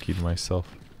stickied myself.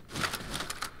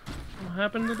 What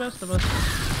happened to the best of us?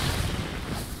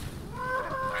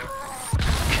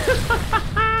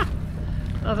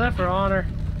 How's that for honor?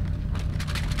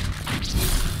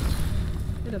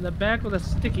 Hit in the back with a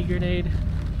sticky grenade.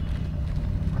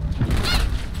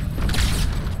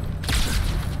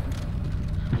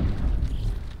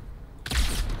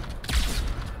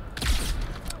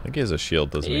 I think he has a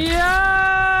shield, doesn't he?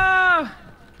 Yeah!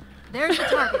 There's the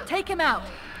target. Take him out.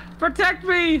 Protect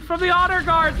me from the honor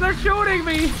guards! They're shooting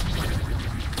me!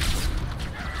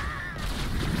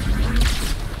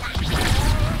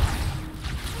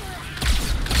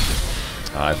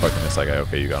 I fucking missed that guy.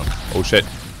 Okay, you got him. Oh shit.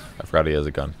 I forgot he has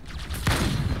a gun.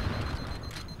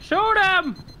 Shoot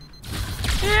him!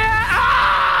 Yeah!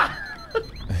 Ah!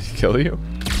 Did he kill you?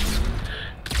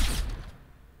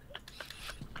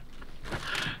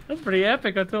 That's pretty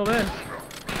epic until then.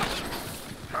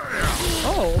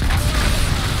 Oh.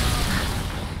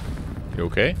 You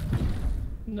okay?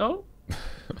 No?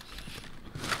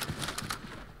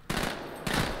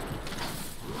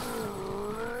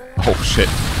 Oh shit.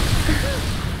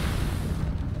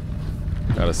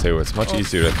 Gotta say, it's much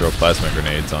easier to throw plasma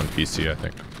grenades on PC, I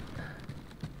think.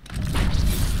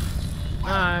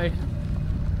 Aye.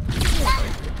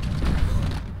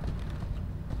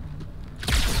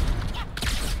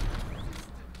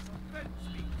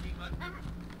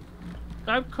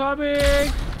 I'm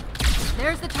coming!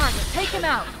 There's the target. Take him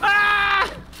out.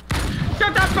 Ah!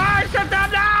 Shut that fire! Shut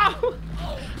that now!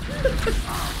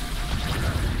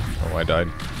 Oh, I died.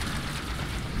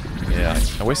 Yeah,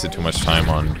 I wasted too much time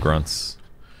on grunts.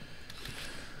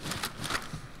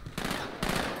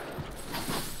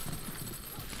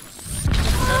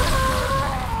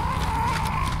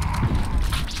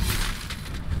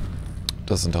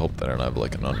 Doesn't help that I don't have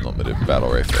like an unlimited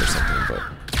battle rifle or something, but...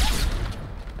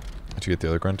 Did you get the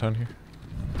other grunt on here?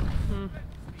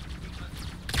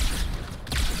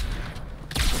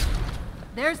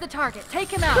 There's the target. Take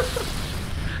him out.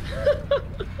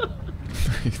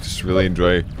 You just really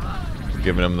enjoy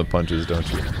giving him the punches, don't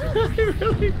you? I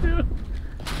really do.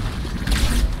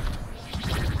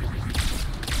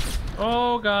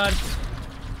 Oh god.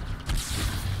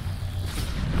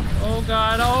 Oh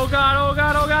god, oh god, oh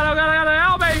god, oh god, oh god, oh god,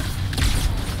 help me!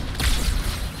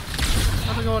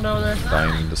 How's it going down there?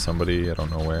 Dying into somebody, I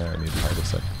don't know where, I need to hide a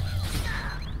sec.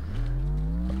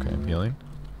 Okay, I'm healing.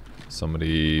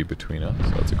 Somebody between us,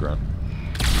 so that's a grunt.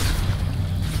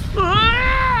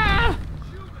 Ah!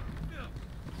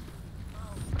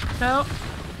 Help.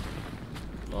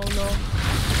 Oh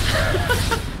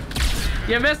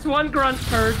no. You missed one grunt,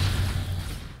 Purge.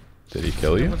 Did he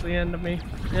kill you? That was the end of me.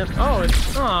 Yep. Oh,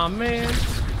 it's... Aw, man.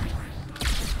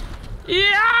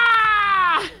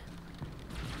 Yeah!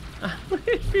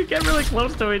 If you get really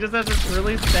close to him, he just has this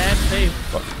really sad face.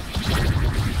 Fuck.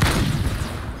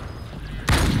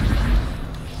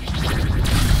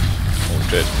 Oh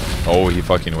shit. Oh, he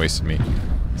fucking wasted me.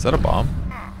 Is that a bomb?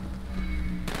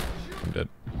 I'm dead.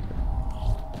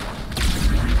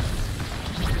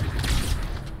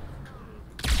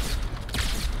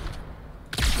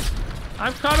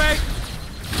 I'm coming!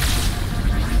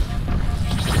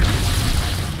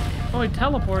 Oh, he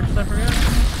teleports, I forgot.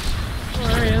 Oh,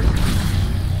 there he is.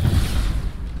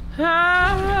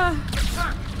 Ah,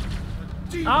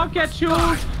 I'll get you!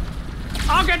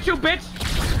 I'll get you, bitch!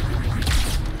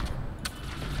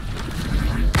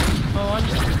 Oh,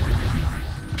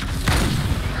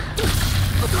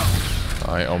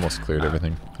 I almost cleared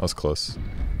everything. I was close.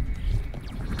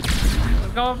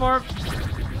 I'm going for it.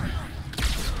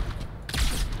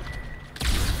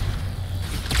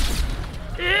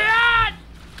 Yeah!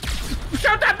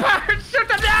 Shoot that bird! Shoot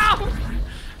them now!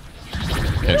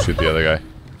 Can't shoot the other guy.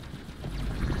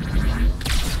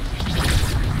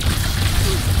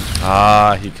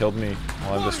 Ah, he killed me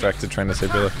while I'm distracted trying to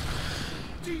save Billy.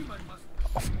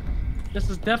 This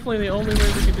is definitely the only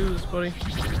way we can do this, buddy.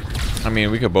 I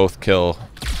mean, we could both kill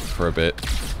for a bit,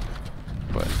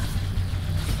 but...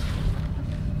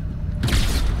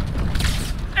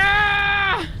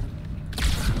 Ah!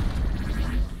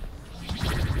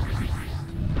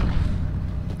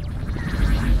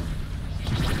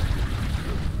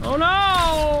 Oh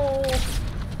no!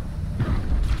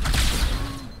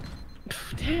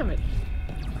 Damn it.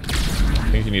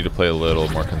 I think you need to play a little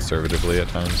more conservatively at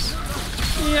times.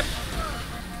 Yep.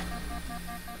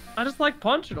 I just like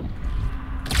punching them.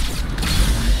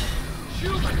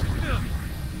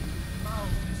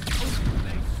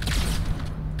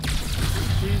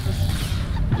 Jesus.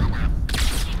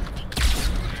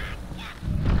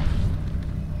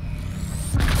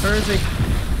 Where is he?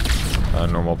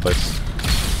 Normal place.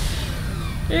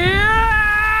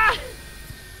 Yeah!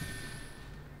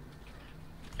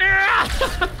 Yeah!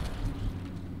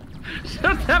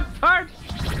 Shut that part!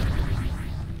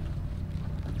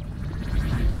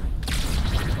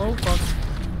 Oh fuck.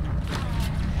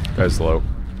 Guy's low.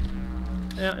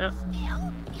 Yeah.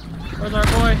 Where's our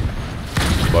boy?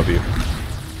 Love you.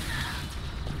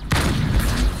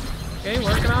 Okay,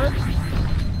 working on it.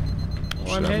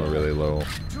 One Shit, hit. we're really low.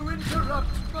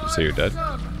 So you're dead?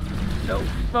 Nope.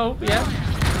 Oh, yeah.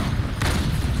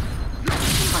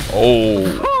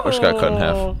 Oh! I just got cut in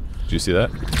half. Oh. Did you see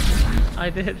that? I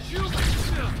did.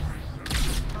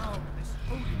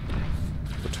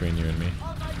 Between you and me.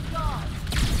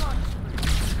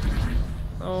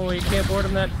 Oh, you can't board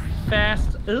him that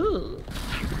fast. Ooh.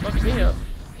 Fucked me up.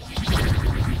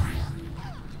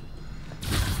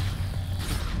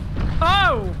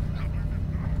 Oh!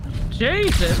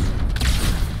 Jesus!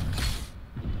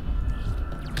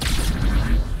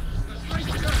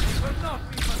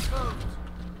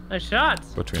 Nice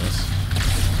shots. Between us.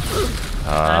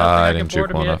 I I didn't can board juke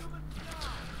him well yet. enough.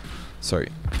 Sorry.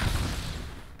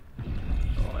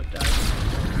 Oh, I've died.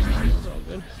 It's all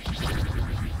good.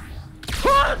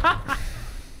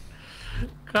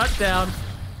 Cut down.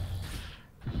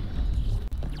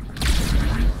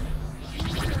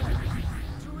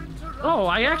 Oh,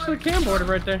 I actually can board him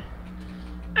right there.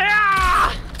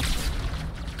 Ah!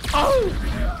 Oh!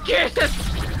 Jesus!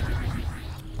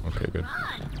 Okay, good.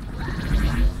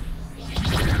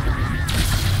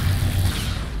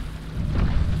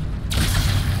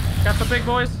 Got the big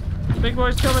boys. Big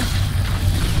boys coming.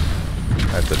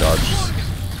 I have to dodge.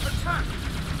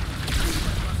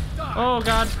 Oh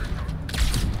god.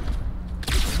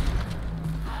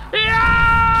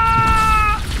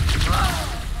 Yeah!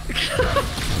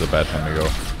 This is a bad time to go.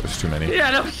 There's too many.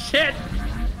 Yeah, no shit.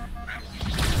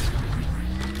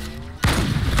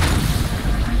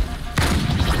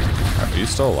 Are you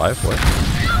still alive? What?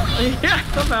 Yeah,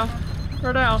 somehow.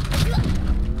 For now.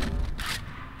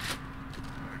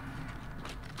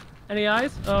 Any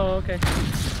eyes? Oh, okay.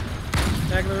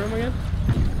 Back in the room again?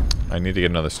 I need to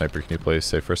get another sniper. Can you play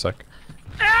safe for a sec?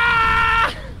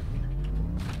 Ah!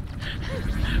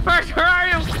 Mark, where are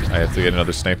you? I have to get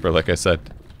another sniper, like I said.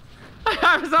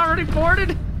 I was already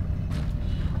boarded.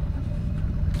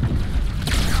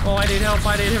 Oh, I need help.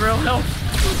 I need real help.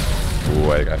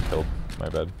 Ooh, I got killed. My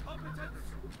bad.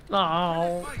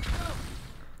 Oh.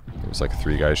 There was like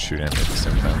 3 guys shooting at me at the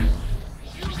same time.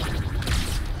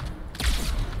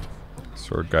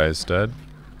 Sword guy is dead.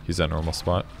 He's at normal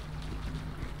spot.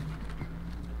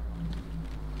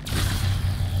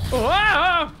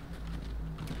 Whoa!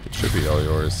 It should be all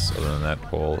yours, other than that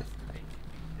whole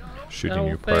shooting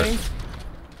you part. Thing.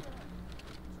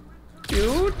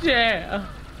 You dare.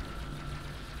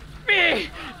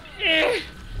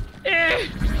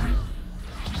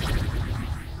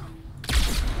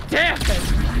 Damn it!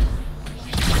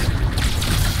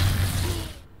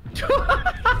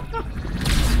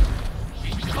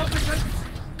 Competence!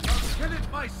 I'll kill it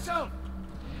myself!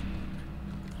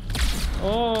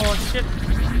 Oh shit!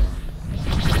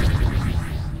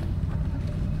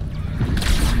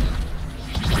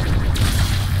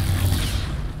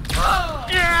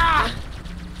 Yeah!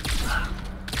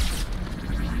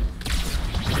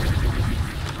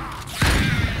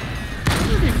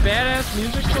 Pretty badass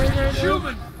music playing right now.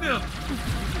 Human filth!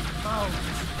 Foul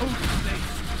this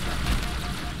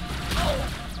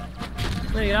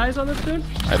Any eyes on this dude?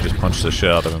 I just punched the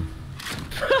shit out of him.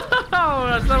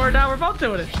 Oh, so we're both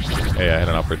doing it. Hey, I had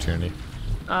an opportunity.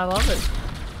 I love it.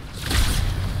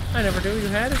 I never knew you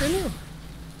had it, didn't you?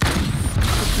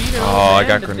 Oh, I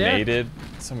got grenaded.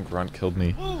 Some grunt killed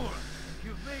me.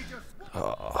 You've made your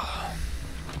Oh,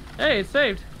 Hey, it's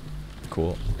saved.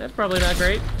 cool. That's probably not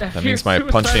great. That means my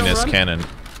punching is canon.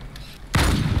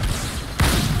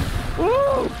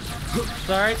 Woo!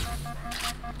 Sorry.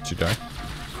 Did you die?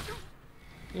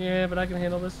 Yeah, but I can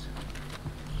handle this.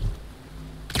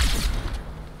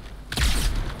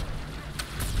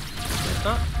 It's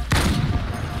not.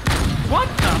 What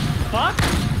the fuck?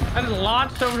 I just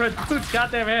launched over a dude's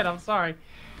goddamn head. I'm sorry.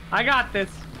 I got this.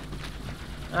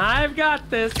 I've got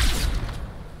this.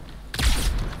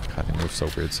 God, they move so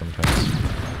weird sometimes.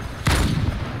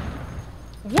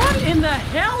 What in the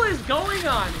hell is going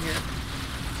on here?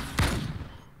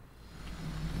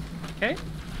 Okay.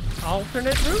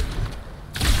 Alternate route.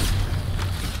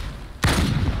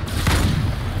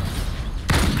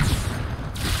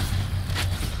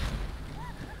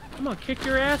 I'm gonna kick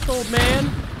your ass, old man.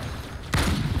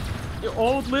 You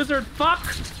old lizard fuck.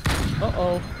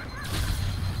 Uh-oh.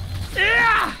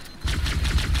 Yeah!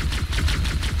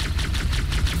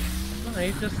 Oh,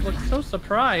 he just looks so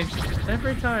surprised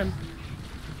every time.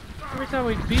 Every time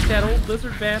we beat that old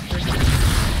lizard bastard.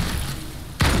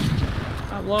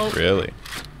 Not low. Really?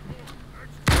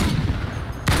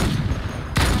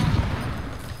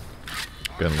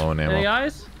 Been low in ammo. Any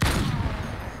eyes?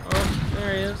 Oh,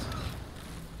 there he is.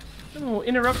 Oh,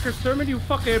 interrupt your sermon, you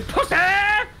fucking pussy!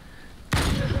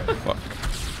 Fuck.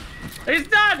 He's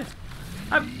done!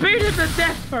 I beat him to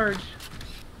death, Purge!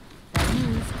 Bad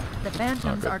news. The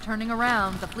Phantoms are turning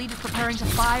around. The fleet is preparing to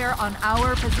fire on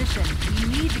our position. We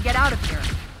need to get out of here.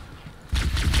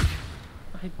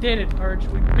 I did it, Purge.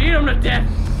 We beat him to death!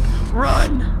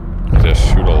 Run! Just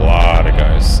shoot a lot of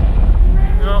guys.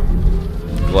 No.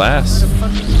 Glass.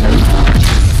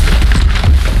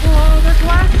 Oh, they're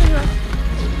blasting us!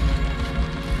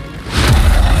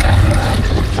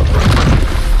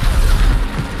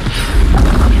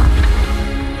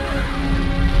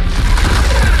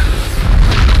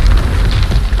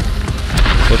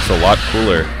 Looks a lot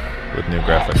cooler with new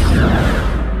graphics.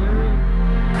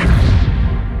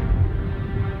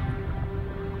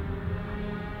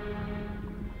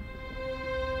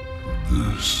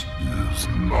 This is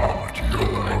not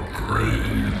your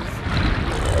grave,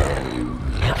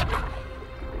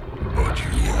 but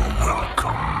you are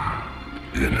welcome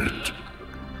in it.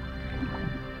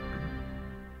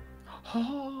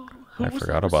 Oh, I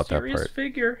forgot about that part.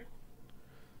 Figure.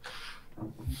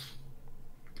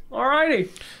 Alrighty.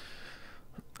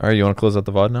 Alright, you want to close out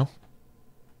the VOD now?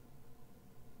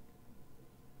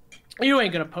 You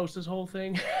ain't gonna post this whole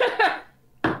thing.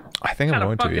 I think I'm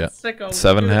going to, yeah.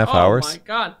 7.5 Oh hours. my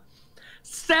god.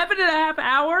 7.5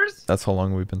 hours? That's how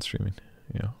long we've been streaming.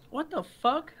 Yeah. What the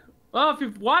fuck? Well, if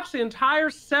you've watched the entire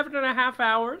 7.5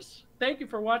 hours, thank you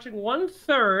for watching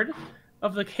 1/3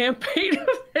 of the campaign of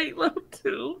Halo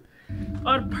 2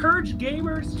 on Purge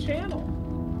Gamers channel.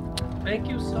 Thank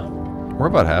you so much. We're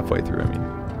about halfway through, I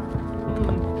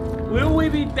mean. Will we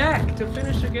be back to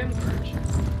finish again, Purge?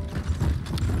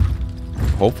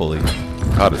 Hopefully.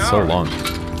 God, it's so long.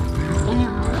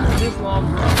 It is long.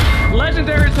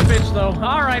 Legendary's a bitch, though.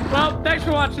 Alright, well, thanks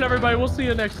for watching, everybody. We'll see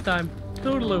you next time.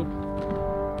 Toodaloo.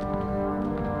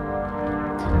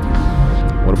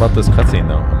 What about this cutscene,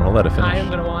 though? I'm gonna let it finish. I am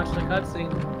gonna watch the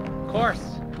cutscene. Of course.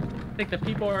 Think the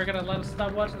people are gonna let us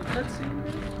stop watching the cutscene?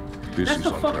 This That's is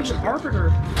the fucking unprecedented. arbiter.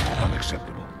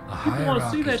 Unacceptable. People wanna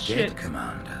see that shit.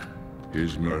 Commander.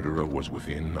 His murderer was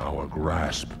within our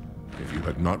grasp. If you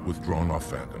had not withdrawn our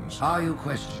phantoms. Are you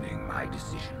questioning my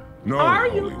decision? No, Are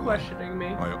you Holy One. questioning me?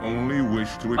 I only wish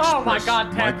to express Oh my God,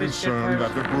 my tap this shit concern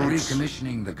first. that the brutes...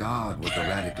 Recommissioning the guard was a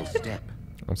radical step.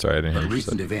 I'm sorry, I didn't hear But what you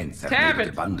recent said. events have Tap made it.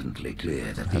 it abundantly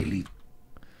clear that the elite...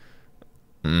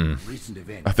 Recent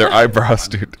events Their eyebrows,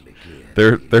 dude. abundantly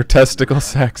clear that Their testicle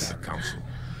sex. Council.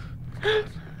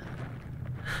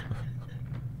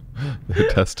 Their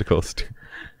testicles, dude.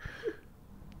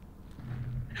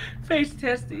 Face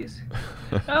testes.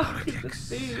 Oh, it's a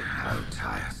scene. How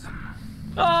tiresome.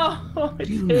 Oh, it's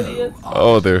Do you know hideous.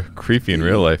 Oh, they're creepy in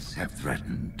real life. have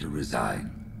threatened to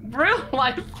resign. Real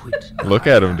life. Quit. Look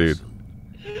at him, dude.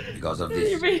 Because of You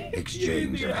this mean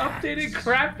exchange the of updated hands.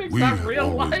 graphics We on have real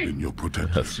always life? been your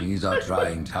protectors. These are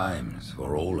trying times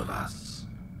for all of us.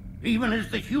 Even as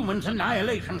the humans'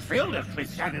 annihilation filled us with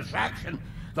satisfaction,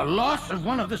 the loss of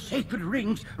one of the sacred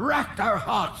rings racked our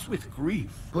hearts with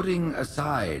grief. Putting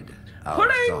aside our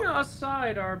Putting sorrow,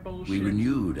 aside our bullshit. we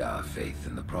renewed our faith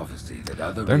in the prophecy that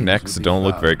other Their rings necks would be don't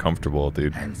look very found comfortable,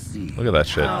 dude. and see Look at that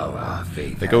shit. how our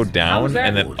faith They go has down that?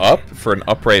 and then up for an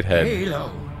upright head.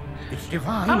 Halo, its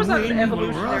divine How is that an wind will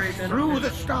evolutionary rush benefit? through the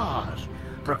stars,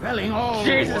 propelling all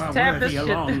Jesus, who are tap worthy this shit,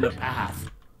 along dude. the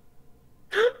path.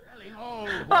 Propelling all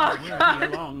who are worthy God.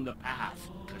 along the path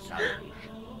to salvation.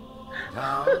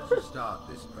 Now to start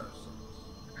this person,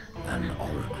 an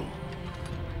oracle.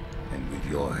 And with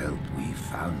your help, we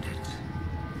found it.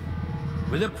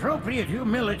 With appropriate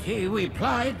humility, we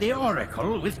plied the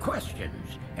Oracle with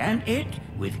questions, and it,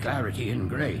 with clarity and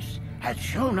grace, has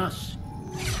shown us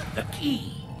the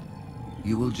key.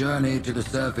 You will journey to the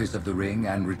surface of the ring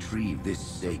and retrieve this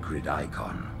sacred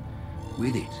icon.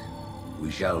 With it,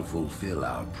 we shall fulfill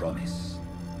our promise.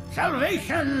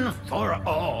 Salvation for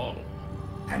all.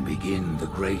 And begin the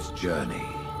great journey.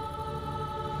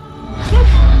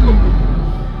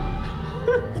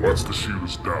 Once the shield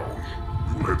is down,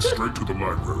 we will head straight to the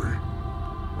library.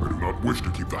 I do not wish to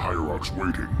keep the Hierarchs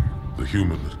waiting. The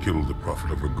human that killed the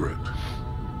Prophet of Regret.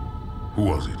 Who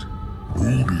was it?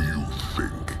 Who do you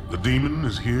think? The demon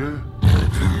is here?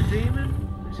 The demon?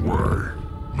 Why?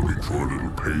 Looking for a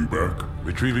little payback?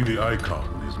 Retrieving the icon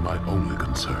is my only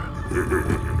concern.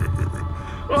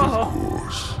 Of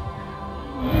course.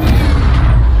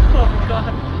 Oh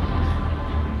god.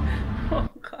 Oh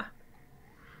god.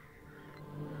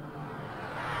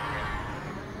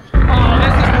 Oh,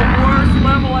 this is the worst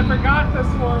level. I forgot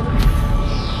this one.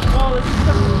 Oh, this is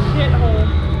such a shithole.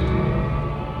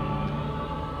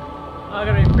 I'm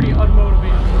gonna be pretty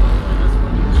unmotivated.